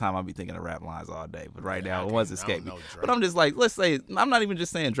any other time I'd be thinking of rap lines all day, but right now it was escaping me. But I'm just like, let's say, I'm not even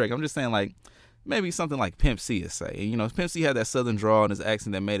just saying Drake. I'm just saying like maybe something like Pimp C is say. Pimp C had that southern drawl in his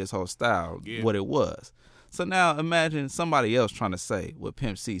accent that made his whole style what it was. So now imagine somebody else trying to say what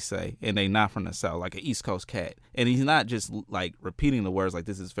Pimp C say, and they not from the South, like an East Coast cat, and he's not just like repeating the words like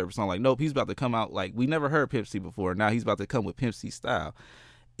this is his favorite song. Like nope, he's about to come out like we never heard Pimp C before. Now he's about to come with Pimp C style.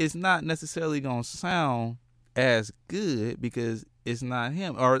 It's not necessarily gonna sound as good because it's not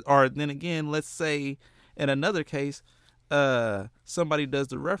him. Or then again, let's say in another case, somebody does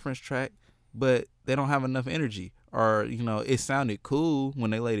the reference track, but they don't have enough energy, or it sounded cool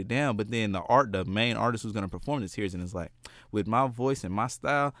when they laid it down, but then the main artist who's going to perform this hears it and is like, with my voice and my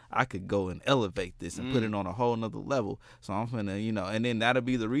style, I could go and elevate this and put it on a whole nother level. So I'm finna, and then that'll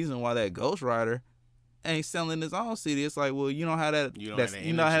be the reason why that ghostwriter ain't selling his own CD. It's like, well, you don't have that, you don't have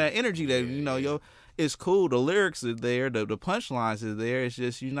that energy that it's cool. The lyrics are there. The punchlines are there. It's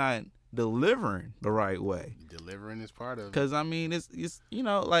just you're not delivering the right way. Delivering is part of it. Because I mean, it's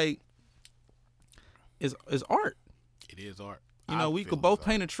like it's art. It is art. We could both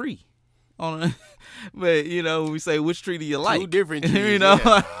paint a tree on, but we say which tree do you like? Two different trees.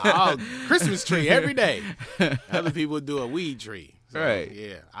 Christmas tree every day. Other people do a weed tree. So, right.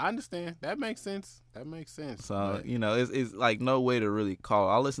 Yeah, I understand. That makes sense. So, it's like no way to really call.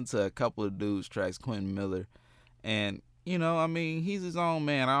 I listened to a couple of dudes' tracks, Quentin Miller, and you know, I mean, he's his own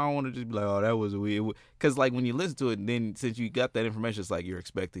man. I don't want to just be like, oh, that was weird. Because, like, when you listen to it, then since you got that information, it's like you're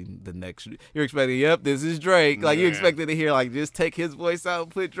expecting the next. You're expecting, yep, this is Drake. Like, you're expecting to hear, like, just take his voice out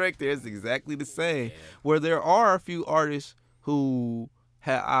and put Drake there. It's exactly the same. Yeah. Where there are a few artists who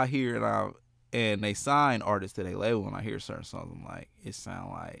I hear and they sign artists to their label, and I hear certain songs, I'm like, it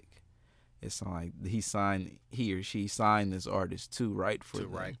sound like he or she signed this artist to write for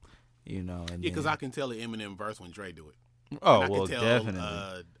them. Right. You know, and because I can tell the Eminem verse when Dre do it. Oh, and well, I can tell,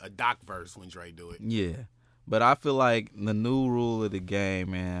 definitely. A Doc verse when Dre do it. Yeah, but I feel like the new rule of the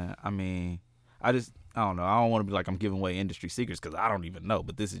game, man. I mean, I don't know. I don't want to be like I'm giving away industry secrets because I don't even know.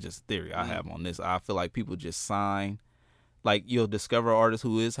 But this is just a theory I have on this. I feel like people just sign. Like, you'll discover an artist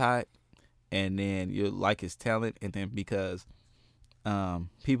who is hot, and then you'll like his talent, and then because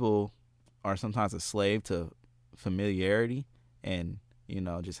people are sometimes a slave to familiarity and, you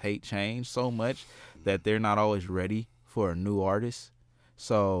know, just hate change so much that they're not always ready for a new artist.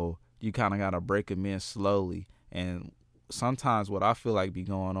 So you kind of got to break them in slowly. And sometimes what I feel like be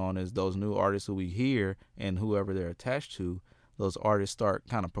going on is those new artists who we hear and whoever they're attached to, those artists start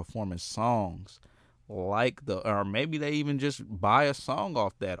kind of performing songs or maybe they even just buy a song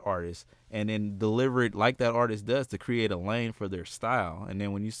off that artist and then deliver it like that artist does to create a lane for their style. And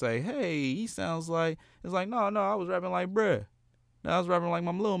then when you say, hey, he sounds like, it's like, no, I was rapping like bruh. I was rapping like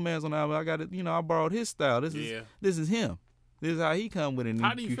my little man's on the album. I got it, you know, I borrowed his style. This is him. This is how he come with it.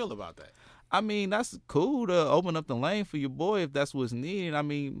 How do you feel about that? I mean, that's cool to open up the lane for your boy if that's what's needed. I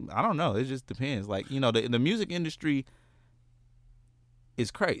mean, I don't know. It just depends. Like, you know, the music industry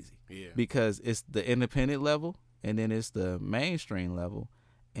is crazy. Yeah. Because it's the independent level and then it's the mainstream level,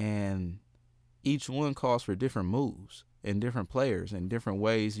 and each one calls for different moves and different players and different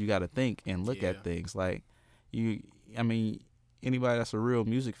ways you got to think and look at things. Like, anybody that's a real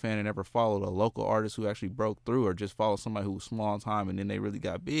music fan and ever followed a local artist who actually broke through, or just followed somebody who was small time and then they really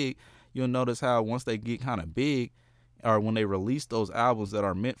got big, you'll notice how once they get kind of big, or when they release those albums that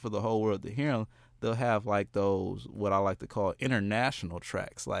are meant for the whole world to hear them, they'll have like those, what I like to call international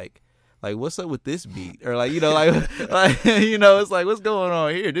tracks. Like what's up with this beat? Or like, you know, like you know, it's like, what's going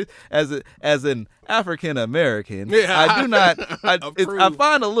on here? This, as an African American, I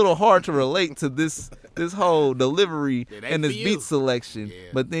find a little hard to relate to this whole delivery and this beat selection. Yeah.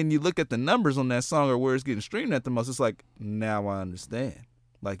 But then you look at the numbers on that song or where it's getting streamed at the most, it's like, now I understand.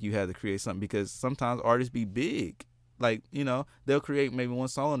 Like, you had to create something, because sometimes artists be big. Like, you know, they'll create maybe one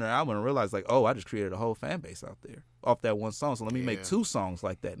song on their album and realize, like, oh, I just created a whole fan base out there off that one song. So let me make 2 songs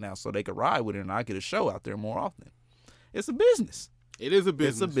like that now so they could ride with it and I get a show out there more often. It's a business. It is a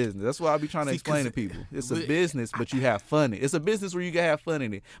business. It's a business. That's what I be trying to explain to people. It's a business, but you have fun in it. It's a business where you can have fun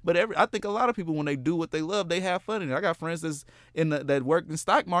in it. But I think a lot of people, when they do what they love, they have fun in it. I got friends that work in the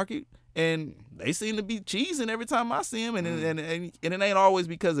stock market, and they seem to be cheesing every time I see them, and it ain't always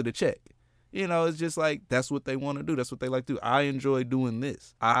because of the check. You know, it's just like, that's what they want to do. That's what they like to do. I enjoy doing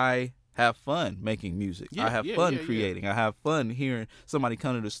this. I have fun making music. I have fun creating. I have fun hearing somebody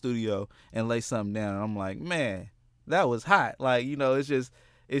come to the studio and lay something down, and I'm like, man, that was hot. Like, you know, it's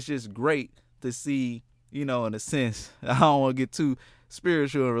just great to see, you know, in a sense. I don't want to get too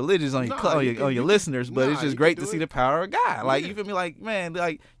spiritual and religious on your listeners, but it's just great to see the power of God. Like, you feel me? Like, man,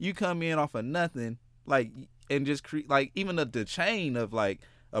 like, you come in off of nothing, like, and just like, even the chain of like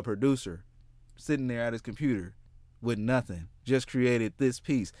a producer sitting there at his computer with nothing, just created this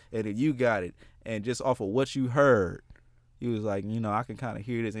piece, and then you got it, and just off of what you heard, he was like, you know, I can kind of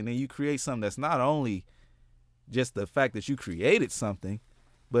hear this, and then you create something that's not only just the fact that you created something,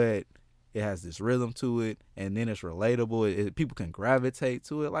 but it has this rhythm to it, and then it's relatable. People can gravitate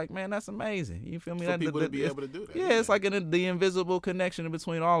to it. Like, man, that's amazing. You feel me? For people to be able to do that. Yeah, it's like the invisible connection in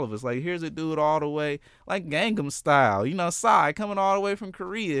between all of us. Like, here's a dude all the way, like Gangnam Style. You know, Psy coming all the way from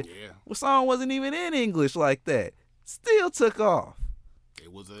Korea. Yeah. The song wasn't even in English like that. Still took off.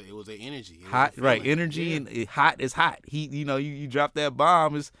 It was an energy. Hot, right? Energy, and hot is hot. Heat. You know, you drop that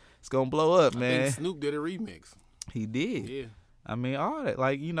bomb, it's gonna blow up, man. I think Snoop did a remix. He did. Yeah. I mean, all that,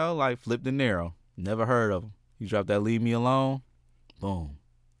 like, you know, like Flip De Niro. Never heard of him. You drop that Leave Me Alone, boom.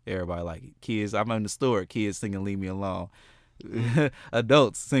 Everybody like it. Kids, I'm in the store, kids singing Leave Me Alone.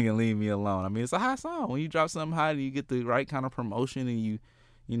 Adults singing Leave Me Alone. I mean, it's a hot song. When you drop something hot and you get the right kind of promotion and you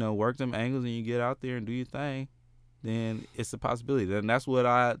know, work them angles and you get out there and do your thing, then it's a possibility. And that's what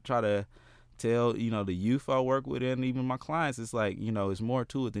I try to tell, you know, the youth I work with and even my clients. It's like, you know, it's more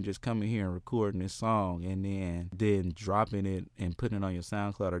to it than just coming here and recording this song and then dropping it and putting it on your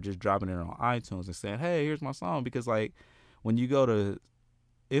SoundCloud, or just dropping it on iTunes and saying, hey, here's my song. Because, like, when you go to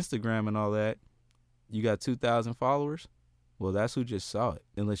Instagram and all that, you got 2,000 followers. Well, that's who just saw it.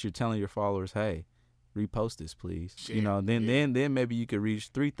 Unless you're telling your followers, hey, repost this, please. Share, you know, then maybe you could reach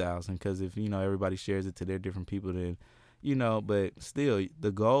 3,000, because if, you know, everybody shares it to their different people, then, you know, but still,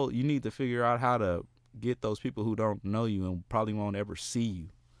 the goal, you need to figure out how to get those people who don't know you and probably won't ever see you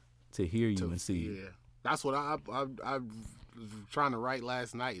to hear you and see you. Yeah, that's what I was trying to write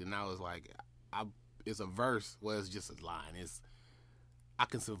last night, and I was like, it's a verse, well, it's just a line. It's, I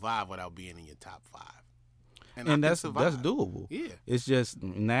can survive without being in your top 5. And that's doable. Yeah. It's just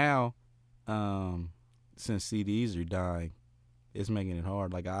now, since CDs are dying, it's making it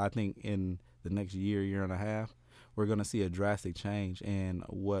hard. Like, I think in the next year and a half, we're going to see a drastic change in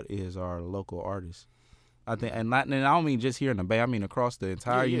what is our local artists. I think, and I don't mean just here in the Bay. I mean across the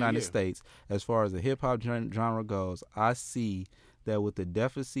entire United States. As far as the hip hop genre goes, I see that with the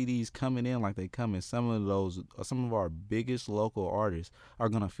DEFA CDs coming in like they come in, some of our biggest local artists are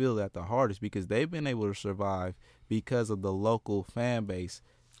gonna feel that the hardest, because they've been able to survive because of the local fan base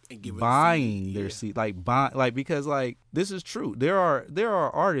buying their CD, because this is true. There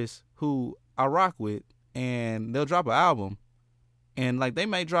are artists who I rock with, and they'll drop an album. And, like, they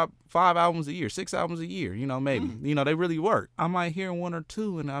may drop 5 albums a year, 6 albums a year, you know, maybe. You know, they really work. I might hear 1 or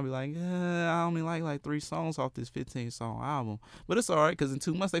 2, and I'll be like, I only like 3 songs off this 15-song album. But it's all right, because in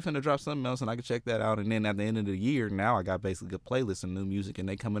 2 months, they finna drop something else, and I can check that out. And then at the end of the year, now I got basically a playlist of new music, and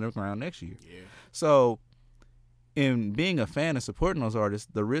they coming around next year. Yeah. So, in being a fan and supporting those artists,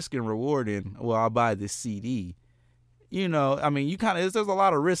 the risk and reward in, well, I'll buy this CD. You know, I mean, there's a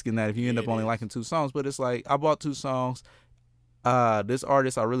lot of risk in that if you end up only liking 2 songs. But it's like, I bought 2 songs. This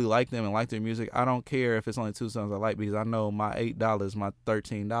artist, I really like them and like their music. I don't care if it's only 2 songs I like, because I know my $8, my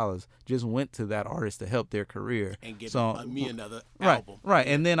 $13 just went to that artist to help their career and get me another album. Right.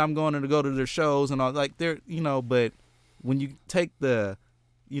 Yeah. And then I'm going to go to their shows and all, like, they're, you know, but when you take the,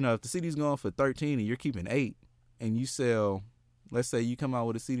 you know, if the CD's going for 13 and you're keeping 8, and you sell, let's say you come out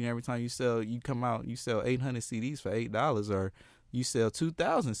with a CD, and every time you sell 800 CDs for $8, or you sell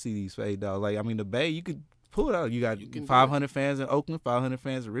 2,000 CDs for $8. Like, I mean, the Bay, you could pull it out. You got 500 fans in Oakland, 500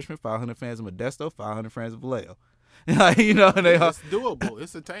 fans in Richmond, 500 fans in Modesto, 500 fans in Vallejo. You know, it's doable.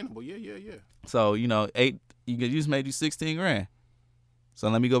 It's attainable. Yeah. So, you know, you just made you $16,000. So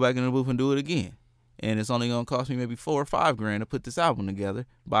let me go back in the booth and do it again. And it's only gonna cost me maybe $4 or $5,000 to put this album together,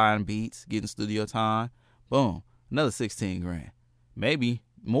 buying beats, getting studio time. Boom, another $16,000. Maybe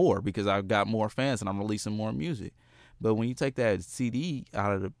more, because I've got more fans and I'm releasing more music. But when you take that CD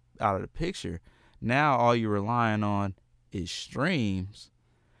out of the picture, now all you're relying on is streams,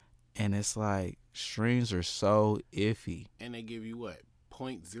 and it's like, streams are so iffy. And they give you what?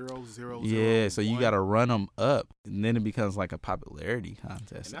 0.000. Yeah, so you got to run them up, and then it becomes like a popularity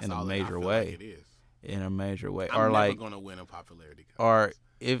contest in a major way. Like it is. In a major way. I'm never going to win a popularity contest. Or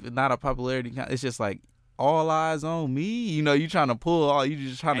if not a popularity contest, it's just like, all eyes on me. You know, you trying to pull you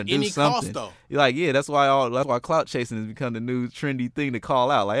just trying to do something. Cost, though. You're like, yeah, that's why clout chasing has become the new trendy thing to call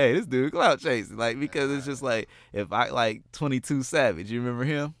out. Like, hey, this dude clout chasing. Like, because it's just like, if I like 22 Savage, you remember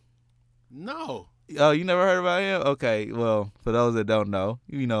him? No. Oh, you never heard about him? Okay, well, for those that don't know,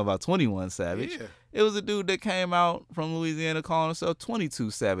 you know about 21 Savage. Yeah. It was a dude that came out from Louisiana calling himself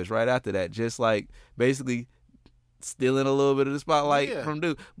 22 Savage right after that, just like basically stealing a little bit of the spotlight from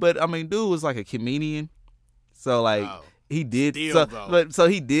dude. But I mean, dude was like a comedian. So like he did so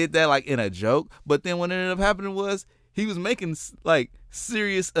he did that like in a joke, but then what ended up happening was he was making like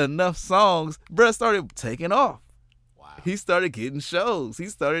serious enough songs, bruh started taking off. Wow. He started getting shows. He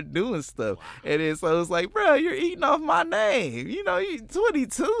started doing stuff. Wow. And then so it was like, bruh, you're eating off my name. You know, you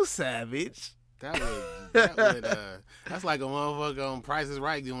 22 Savage. That's like a motherfucker on Price is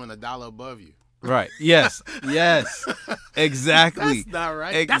Right doing $1 above you. Right. Yes. Exactly. That's not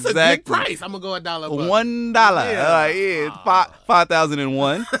right. Exactly. That's a good price. I'm gonna go $1 above. $1. Yeah.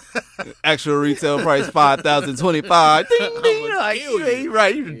 5,001. Actual retail price 5,025. Ding ding. Like you ain't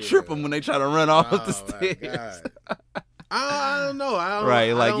right. You trip them when they try to run off the stairs. I don't know.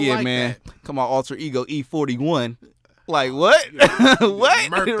 Right. Like man. That. Come on, alter ego E41. Like what? What?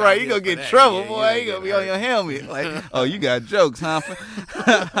 Right, you gonna get in trouble, boy. You gonna be on your helmet. Like, oh, you got jokes, huh?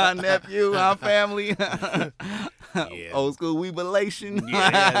 Nephew, huh? Family. Old school weebilation.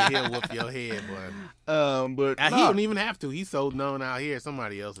 He'll whoop your head, boy. But he don't even have to. He's so known out here.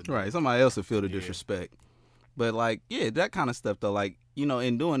 Somebody else will do it. Somebody else will feel the disrespect. But like, that kind of stuff though. Like, you know,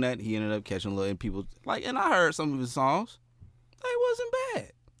 in doing that, he ended up catching a little. And people like, and I heard some of his songs. They wasn't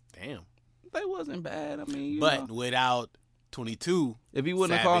bad. Damn. They wasn't bad. I mean, without 22, if he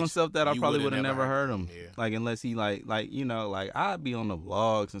wouldn't have called himself that, I probably would have never heard him. Yeah. Like, unless he like you know, like I'd be on the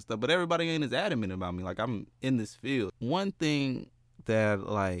vlogs and stuff, but everybody ain't as adamant about me. Like, I'm in this field. One thing that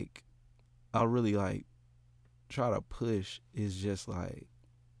like I really like try to push is just like,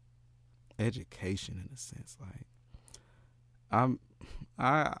 education in a sense. Like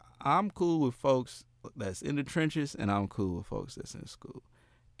I'm cool with folks that's in the trenches, and I'm cool with folks that's in school.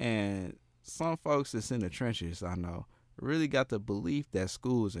 And some folks that's in the trenches, I know, really got the belief that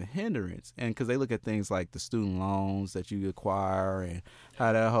school is a hindrance, and because they look at things like the student loans that you acquire and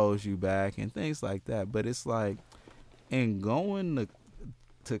how that holds you back and things like that. But it's like, in going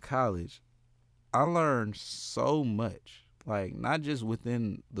to college, I learned so much, like not just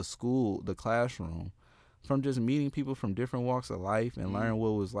within the school, the classroom, from just meeting people from different walks of life and learning what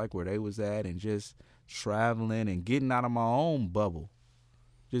it was like where they was at, and just traveling and getting out of my own bubble,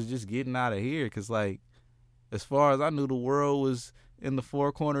 just getting out of here. Because like, as far as I knew, the world was in the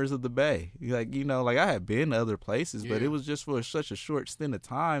four corners of the Bay. Like, you know, like I had been to other places, but it was just for such a short stint of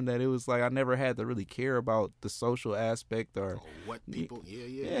time that it was like I never had to really care about the social aspect or what people.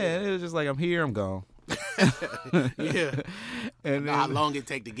 Yeah. It was just like, I'm here, I'm gone. Yeah. And how long it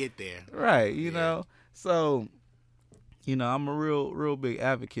take to get there. Right. You know, so, you know, I'm a real big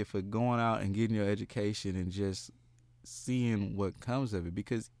advocate for going out and getting your education and just seeing what comes of it.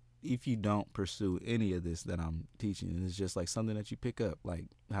 Because if you don't pursue any of this that I'm teaching, it's just like something that you pick up, like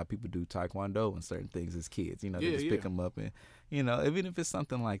how people do taekwondo and certain things as kids. You know, they just pick them up, and, you know, even if it's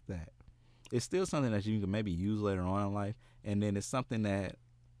something like that, it's still something that you can maybe use later on in life. And then it's something that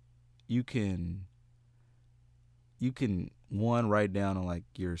you can one, write down on like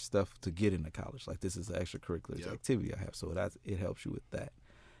your stuff to get into college. Like, this is an extracurricular activity I have, so it helps you with that.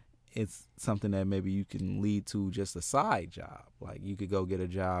 It's something that maybe you can lead to just a side job. Like, you could go get a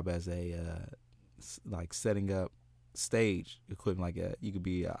job as a like setting up stage equipment. Like you could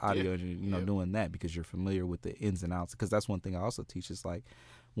be an audio engineer, you know, doing that because you're familiar with the ins and outs. Because that's one thing I also teach. Is like,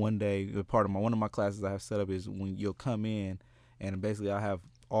 one day, one of my classes I have set up is when you'll come in, and basically I have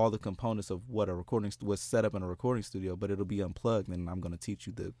all the components of what what's set up in a recording studio, but it'll be unplugged, and I'm going to teach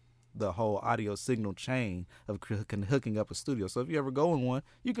you the whole audio signal chain of hooking up a studio. So if you ever go in one,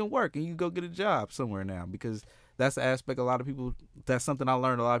 you can work and you can go get a job somewhere now, because that's the aspect a lot of people, that's something I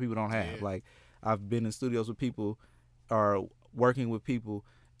learned a lot of people don't have. Like, I've been in studios with people or working with people,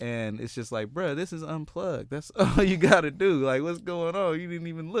 and it's just like, bruh, this is unplugged. That's all you got to do. Like, what's going on? You didn't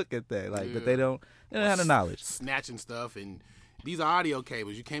even look at that. Like, but they don't have the knowledge. Snatching stuff, and these are audio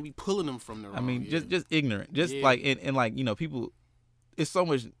cables. You can't be pulling them from the wrong. I mean, just ignorant. Just like, and like, you know, people, it's so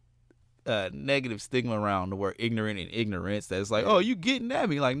much negative stigma around the word ignorant and ignorance that it's like, oh, you getting at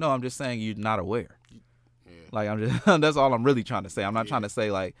me. Like, no, I'm just saying you're not aware. Like, I'm just that's all I'm really trying to say. I'm not trying to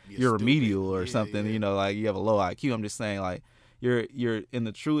say like you're remedial or something, you know, like you have a low IQ. I'm just saying like you're in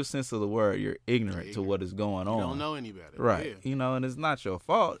the truest sense of the word, you're ignorant to what is going on. You don't know any better. Right. You know, and it's not your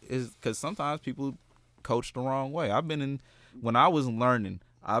fault. It's because sometimes people coach the wrong way. When I was learning,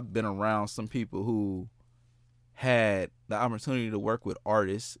 I've been around some people who had the opportunity to work with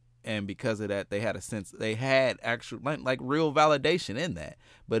artists, and because of that, they had actual like real validation in that.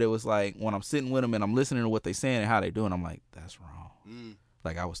 But it was like, when I'm sitting with them and I'm listening to what they're saying and how they're doing, I'm like, that's wrong.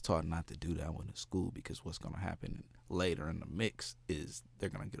 Like, I was taught not to do that when in school, because what's going to happen later in the mix is they're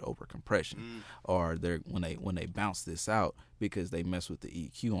going to get over compression, or when they bounce this out, because they mess with the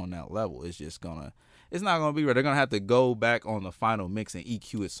EQ on that level, it's not going to be right. They're going to have to go back on the final mix and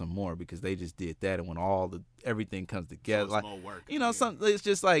EQ it some more, because they just did that. And when everything comes together, so like, more work, you know, it's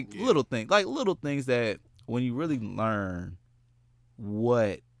just like little things that when you really learn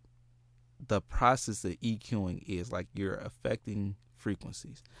what the process of EQing is, like, you're affecting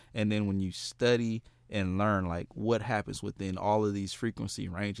frequencies. And then when you study and learn like what happens within all of these frequency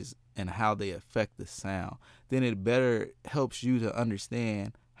ranges and how they affect the sound, then it better helps you to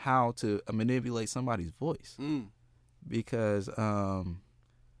understand how to manipulate somebody's voice. Because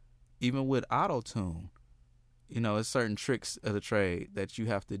even with auto-tune, you know, it's certain tricks of the trade that you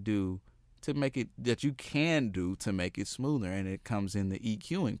have to do to make it, that you can do to make it smoother, and it comes in the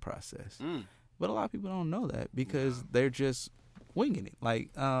EQing process. But a lot of people don't know that, because they're just winging it. Like,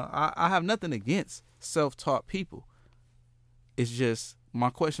 I have nothing against self-taught people. It's just, my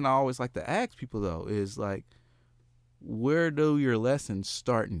question I always like to ask people though is like, where do your lessons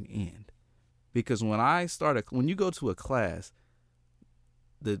start and end? Because when you go to a class,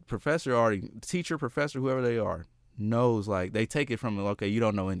 the teacher, professor, whoever they are, knows, like, they take it from, okay, you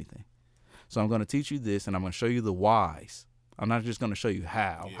don't know anything. So I'm going to teach you this, and I'm going to show you the whys. I'm not just going to show you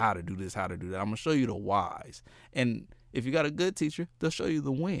how to do this, how to do that. I'm going to show you the whys. And if you got a good teacher, they'll show you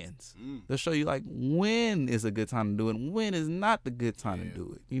the wins. They'll show you like when is a good time to do it, and when is not the good time to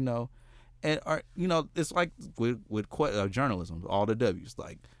do it. You know, and you know, it's like with journalism, all the W's.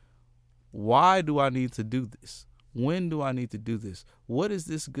 Like, why do I need to do this? When do I need to do this? What is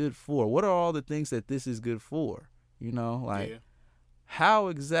this good for? What are all the things that this is good for? You know, like how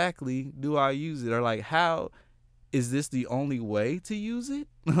exactly do I use it? Or like, how is this the only way to use it?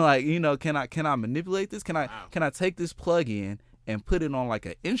 Like, you know, can I manipulate this? Can I take this plug-in and put it on like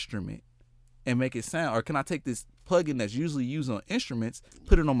an instrument and make it sound? Or can I take this plug-in that's usually used on instruments,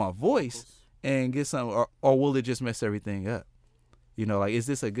 put it on my voice and get some, or will it just mess everything up? You know, like, is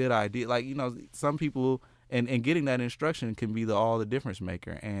this a good idea? Like, you know, some people, and getting that instruction can be all the difference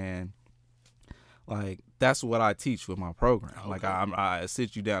maker. And like, that's what I teach with my program. Okay. Like, I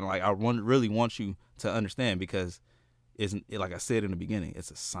sit you down. Like, really want you to understand, because like I said in the beginning,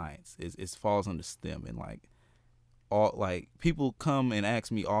 it's a science. It falls under STEM. And like, all, like, people come and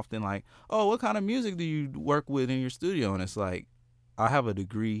ask me often, like, oh, what kind of music do you work with in your studio? And it's like, I have a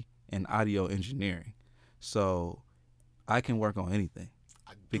degree in audio engineering, so I can work on anything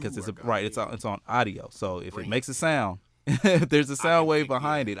because it's on audio. So if it makes a sound, if there's a sound wave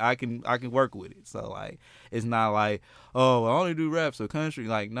behind it, I can work with it. So like, it's not like, oh, I only do raps or country.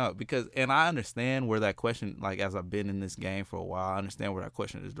 Like, no, because, and I understand where that question, like, as I've been in this game for a while, I understand where that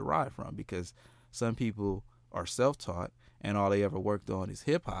question is derived from, because some people are self-taught and all they ever worked on is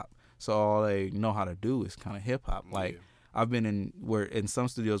hip hop. So all they know how to do is kind of hip hop. Like, I've been in some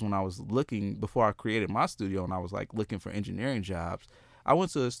studios when I was looking, before I created my studio, and I was like looking for engineering jobs. I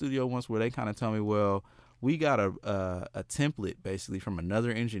went to a studio once where they kind of tell me, well, we got a template basically from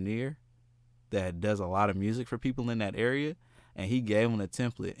another engineer that does a lot of music for people in that area, and he gave them a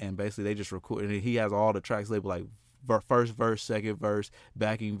template, and basically they just recorded it. He has all the tracks labeled like first verse, second verse,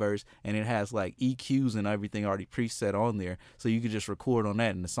 backing verse, and it has like EQs and everything already preset on there, so you could just record on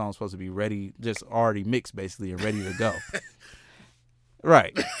that, and the song's supposed to be ready, just already mixed basically and ready to go.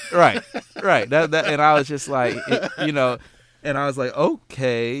 right. That, and I was just like, you know. And I was like,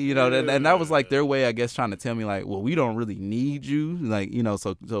 okay, you know, and that was like their way, I guess, trying to tell me like, well, we don't really need you, like, you know,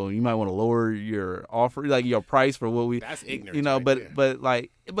 so you might want to lower your offer, like your price for what we. That's ignorant, you know,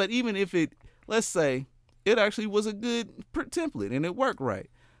 right but even if it, let's say, it actually was a good template and it worked right.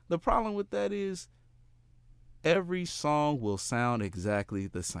 The problem with that is every song will sound exactly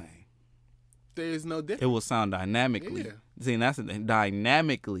the same. There is no difference. It will sound dynamically. Yeah. See, and that's the thing,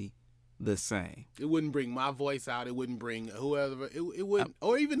 dynamically the same. It wouldn't bring my voice out. It wouldn't bring whoever. It wouldn't,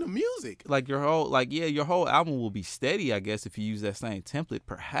 or even the music. Like your whole album will be steady, I guess, if you use that same template,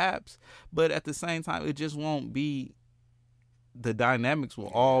 perhaps. But at the same time, it just won't be. The dynamics will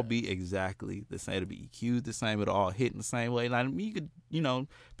all be exactly the same. It'll be EQ'd the same. It'll all hit in the same way. Like, you could, you know,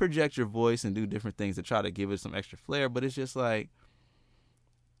 project your voice and do different things to try to give it some extra flair. But it's just like,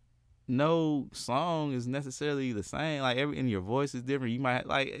 no song is necessarily the same. Like, and your voice is different. You might,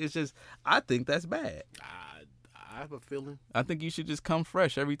 like, it's just, I think that's bad. I have a feeling. I think you should just come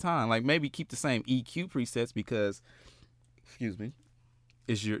fresh every time. Like, maybe keep the same EQ presets, because, excuse me,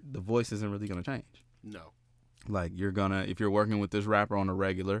 the voice isn't really gonna change. No. Like, if you're working with this rapper on a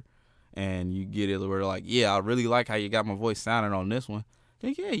regular and you get it where like, yeah, I really like how you got my voice sounding on this one,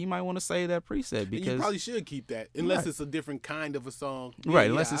 then yeah, you might want to save that preset, because and you probably should keep that, unless it's a different kind of a song.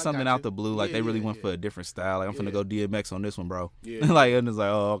 Right, unless it's something out the blue, like they really went for a different style. Like, I'm finna go DMX on this one, bro. Yeah. Like, and it's like,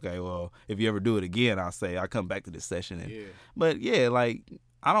 oh, okay, well, if you ever do it again, I'll come back to this session. But yeah, like,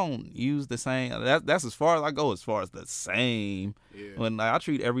 I don't use the same. That's as far as I go, as far as the same. Yeah. When, like, I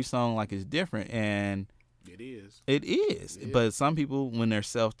treat every song like it's different, and it is. Yeah. But some people, when they're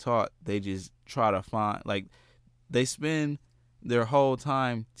self-taught, they just try to find, like, they spend their whole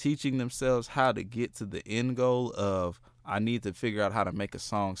time teaching themselves how to get to the end goal of, I need to figure out how to make a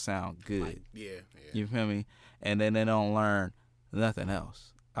song sound good. Like, yeah. You feel me? And then they don't learn nothing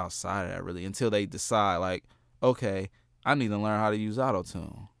else outside of that, really, until they decide, like, okay, I need to learn how to use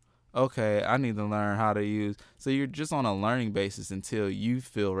auto-tune. Okay, I need to learn how to use. So you're just on a learning basis until you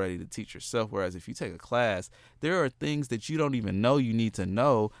feel ready to teach yourself. Whereas if you take a class, there are things that you don't even know you need to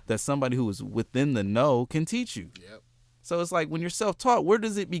know that somebody who is within the know can teach you. Yep. So it's like, when you're self-taught, where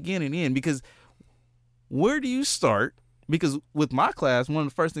does it begin and end? Because where do you start? Because with my class, one of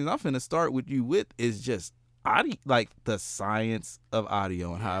the first things I'm finna start with you with is just audio, like the science of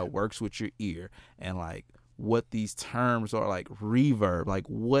audio and how it works with your ear, and like what these terms are, like reverb, like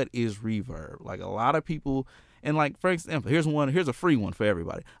what is reverb? Like, a lot of people, and like, for example, here's a free one for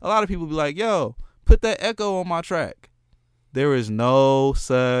everybody. A lot of people be like, yo, put that echo on my track. There is no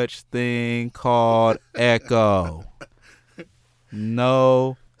such thing called echo.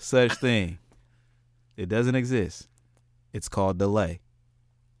 No such thing. It doesn't exist. It's called delay.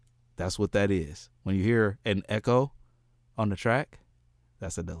 That's what that is. When you hear an echo on the track,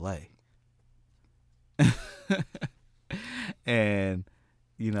 that's a delay. And,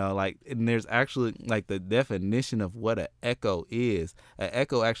 you know, like, and there's actually, like, the definition of what an echo is. An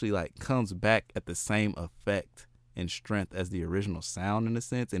echo actually, like, comes back at the same effect and strength as the original sound in a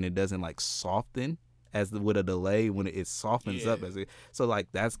sense, and it doesn't like soften with a delay when it softens up as it. So like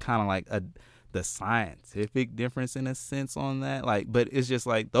that's kind of like the scientific difference in a sense on that. Like, but it's just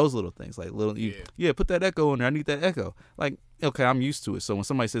like those little things, like put that echo in there. I need that echo. Like, okay, I'm used to it. So when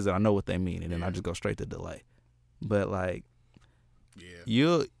somebody says it, I know what they mean, and then I just go straight to delay. But like,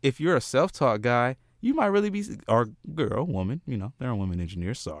 if you're a self-taught guy, you might really be, or girl, woman, there are women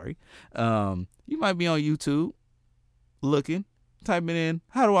engineers, sorry. You might be on YouTube looking, typing in,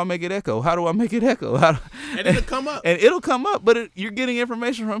 how do I make it echo? How do I make it echo? And it'll come up. And it'll come up, but you're getting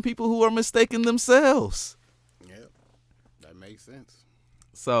information from people who are mistaking themselves. Yeah, that makes sense.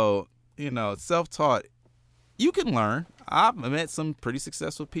 So, self-taught, you can learn. I've met some pretty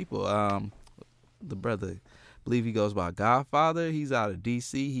successful people. The brother, I believe he goes by Godfather. He's out of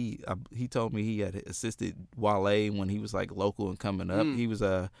D.C. He told me he had assisted Wale when he was like local and coming up. He was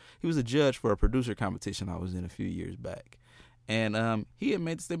a judge for a producer competition I was in a few years back. And he had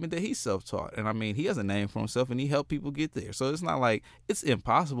made the statement that he's self-taught. And, I mean, he has a name for himself, and he helped people get there. So it's not like it's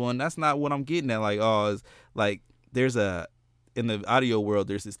impossible, and that's not what I'm getting at. Like, it's like in the audio world,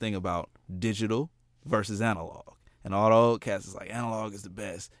 there's this thing about digital versus analog. And all the old cats is like, analog is the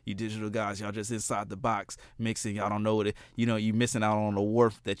best. You digital guys, y'all just inside the box mixing. Y'all don't know what you missing out on the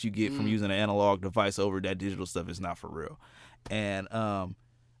warmth that you get from using an analog device over that digital stuff. Is not for real. And I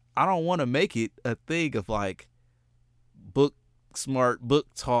don't want to make it a thing of like, book smart, book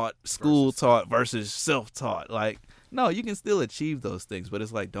taught, school taught versus self-taught. Like, no, you can still achieve those things, but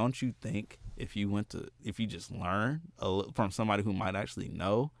it's like, don't you think if you just learn from somebody who might actually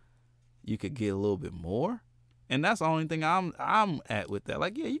know, you could get a little bit more? And that's the only thing I'm at with that.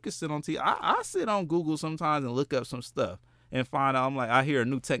 Like, yeah, you can sit on TV. I sit on Google sometimes and look up some stuff and find out. I'm like, I hear a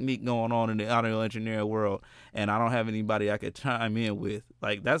new technique going on in the audio engineering world, and I don't have anybody I could chime in with.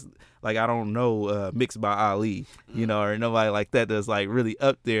 Like, that's like, I don't know Mixed by Ali, or nobody like that that's like really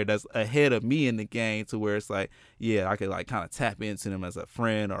up there, that's ahead of me in the game, to where it's like, yeah, I could like kind of tap into them as a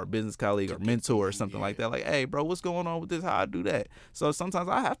friend or a business colleague or mentor or something like that. Like, hey, bro, what's going on with this? How I do that? So sometimes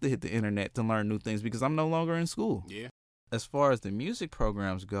I have to hit the internet to learn new things because I'm no longer in school. Yeah. As far as the music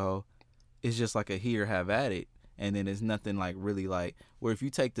programs go, it's just like a here, have at it. And then there's nothing like really like where if you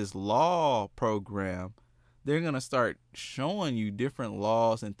take this law program, they're going to start showing you different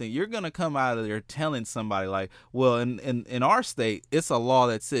laws and things. You're going to come out of there telling somebody like, well, in our state, it's a law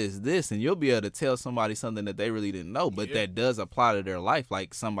that says this, and you'll be able to tell somebody something that they really didn't know, but that does apply to their life.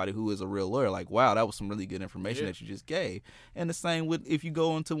 Like somebody who is a real lawyer, like, wow, that was some really good information that you just gave. And the same with if you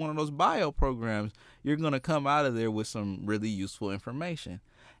go into one of those bio programs, you're going to come out of there with some really useful information.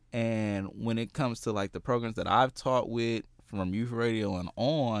 And when it comes to like the programs that I've taught with from Youth Radio and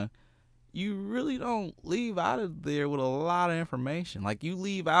on, you really don't leave out of there with a lot of information. Like you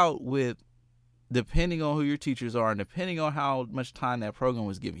leave out with, depending on who your teachers are and depending on how much time that program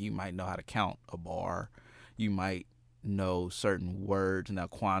was given, you might know how to count a bar. You might know certain words. Now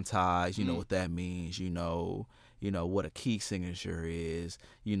quantize, you know what that means. You know what a key signature is.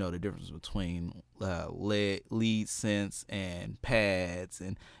 You know the difference between lead synths and pads,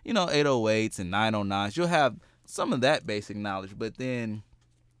 and 808s and 909s. You'll have some of that basic knowledge, but then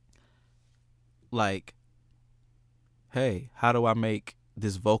like, hey, how do I make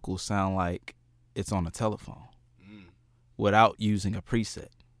this vocal sound like it's on a telephone without using a preset?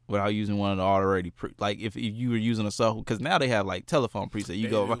 Without using one of the already like if you were using a software, because now they have like telephone preset, you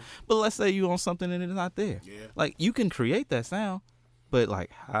go, but let's say you on something and it's not there. Yeah. Like you can create that sound, but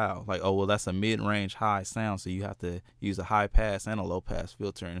like how? Like, oh well, that's a mid-range high sound, so you have to use a high pass and a low pass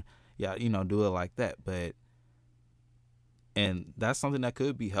filter, and do it like that. And that's something that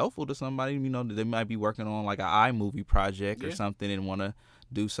could be helpful to somebody. They might be working on like an iMovie project or something and want to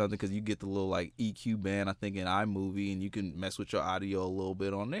do something, because you get the little like EQ band, I think, in iMovie, and you can mess with your audio a little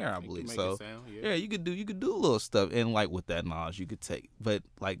bit on there, I believe. So you could do a little stuff, and like with that knowledge you could take, but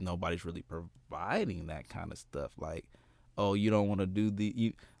like nobody's really providing that kind of stuff. Like, oh, you don't want to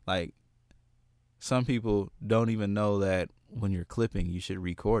do like some people don't even know that when you're clipping you should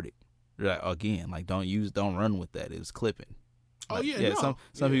record it. Like, again, like don't run with that. It's clipping. Like,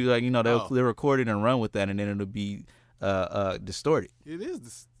 some people like they'll record it and run with that, and then it'll be distorted. It is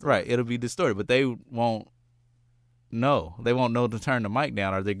distorted. Right, it'll be distorted, but they won't know. They won't know to turn the mic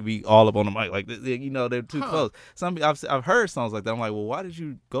down, or they could be all up on the mic, like they're too close. I've heard songs like that. I'm like, well, why did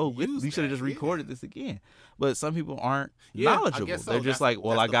you go with? You should have just recorded this again. But some people aren't knowledgeable. So. They're just like,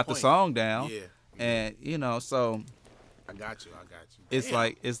 well, I got the song down, and so. I got you. It's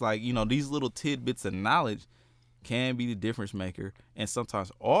like these little tidbits of knowledge can be the difference maker, and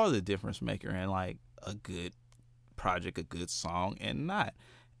sometimes are the difference maker in like a good project, a good song, and not.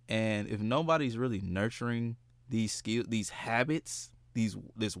 And if nobody's really nurturing these skills, these habits,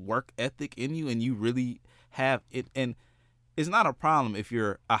 this work ethic in you, and you really have it. And it's not a problem if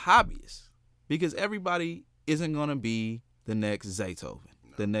you're a hobbyist, because everybody isn't going to be the next Zaytoven,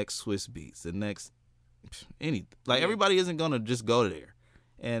 the next Swiss Beats, the next everybody isn't going to just go there.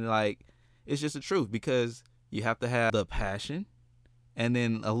 And like, it's just the truth, because you have to have the passion and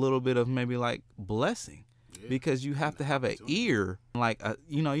then a little bit of maybe like blessing. Because you have to have an ear,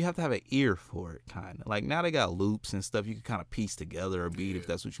 you have to have an ear for it, kind of. Like, now they got loops and stuff you can kind of piece together a beat if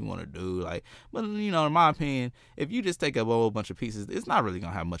that's what you want to do. Like, but, in my opinion, if you just take a whole bunch of pieces, it's not really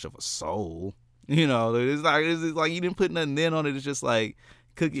going to have much of a soul. It's like you didn't put nothing in on it. It's just like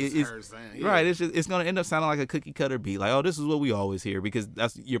cookie. Right. It's going to end up sounding like a cookie cutter beat. Like, oh, this is what we always hear, because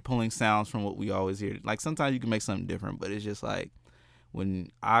you're pulling sounds from what we always hear. Like, sometimes you can make something different, but it's just like,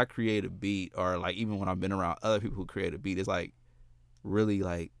 when I create a beat, or like even when I've been around other people who create a beat, it's like really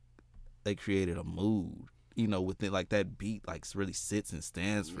like they created a mood, within, like that beat like really sits and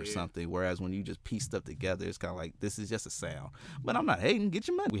stands for something. Whereas when you just piece stuff together, it's kind of like, this is just a sound. But I'm not hating. Get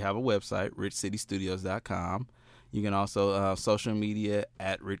your money. We have a website, richcitystudios.com. You can also social media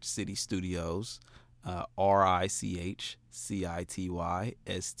at Rich City Studios.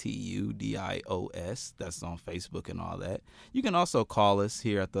 RICHCITYSTUDIOS. That's on Facebook and all that. You can also call us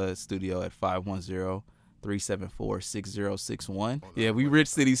here at the studio at 510-374-6061. Yeah, we Rich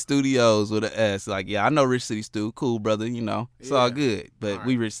City Studios with an S. Like, yeah, I know Rich City Stu. Cool, brother. It's all good. But all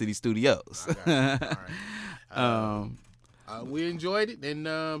we Rich City Studios. All right. We enjoyed it, and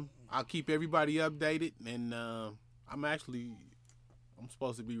I'll keep everybody updated. And I'm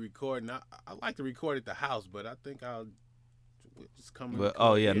supposed to be recording. I like to record at the house, but I think I'll just come. But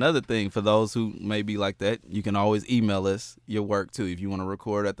another thing for those who may be like that, you can always email us your work too. If you want to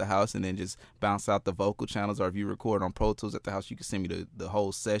record at the house and then just bounce out the vocal channels, or if you record on Pro Tools at the house, you can send me the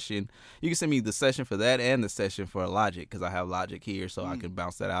whole session. You can send me the session for that and the session for Logic, because I have Logic here, so I can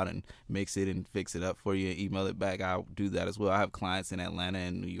bounce that out and mix it and fix it up for you and email it back. I'll do that as well. I have clients in Atlanta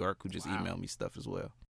and New York who just email me stuff as well.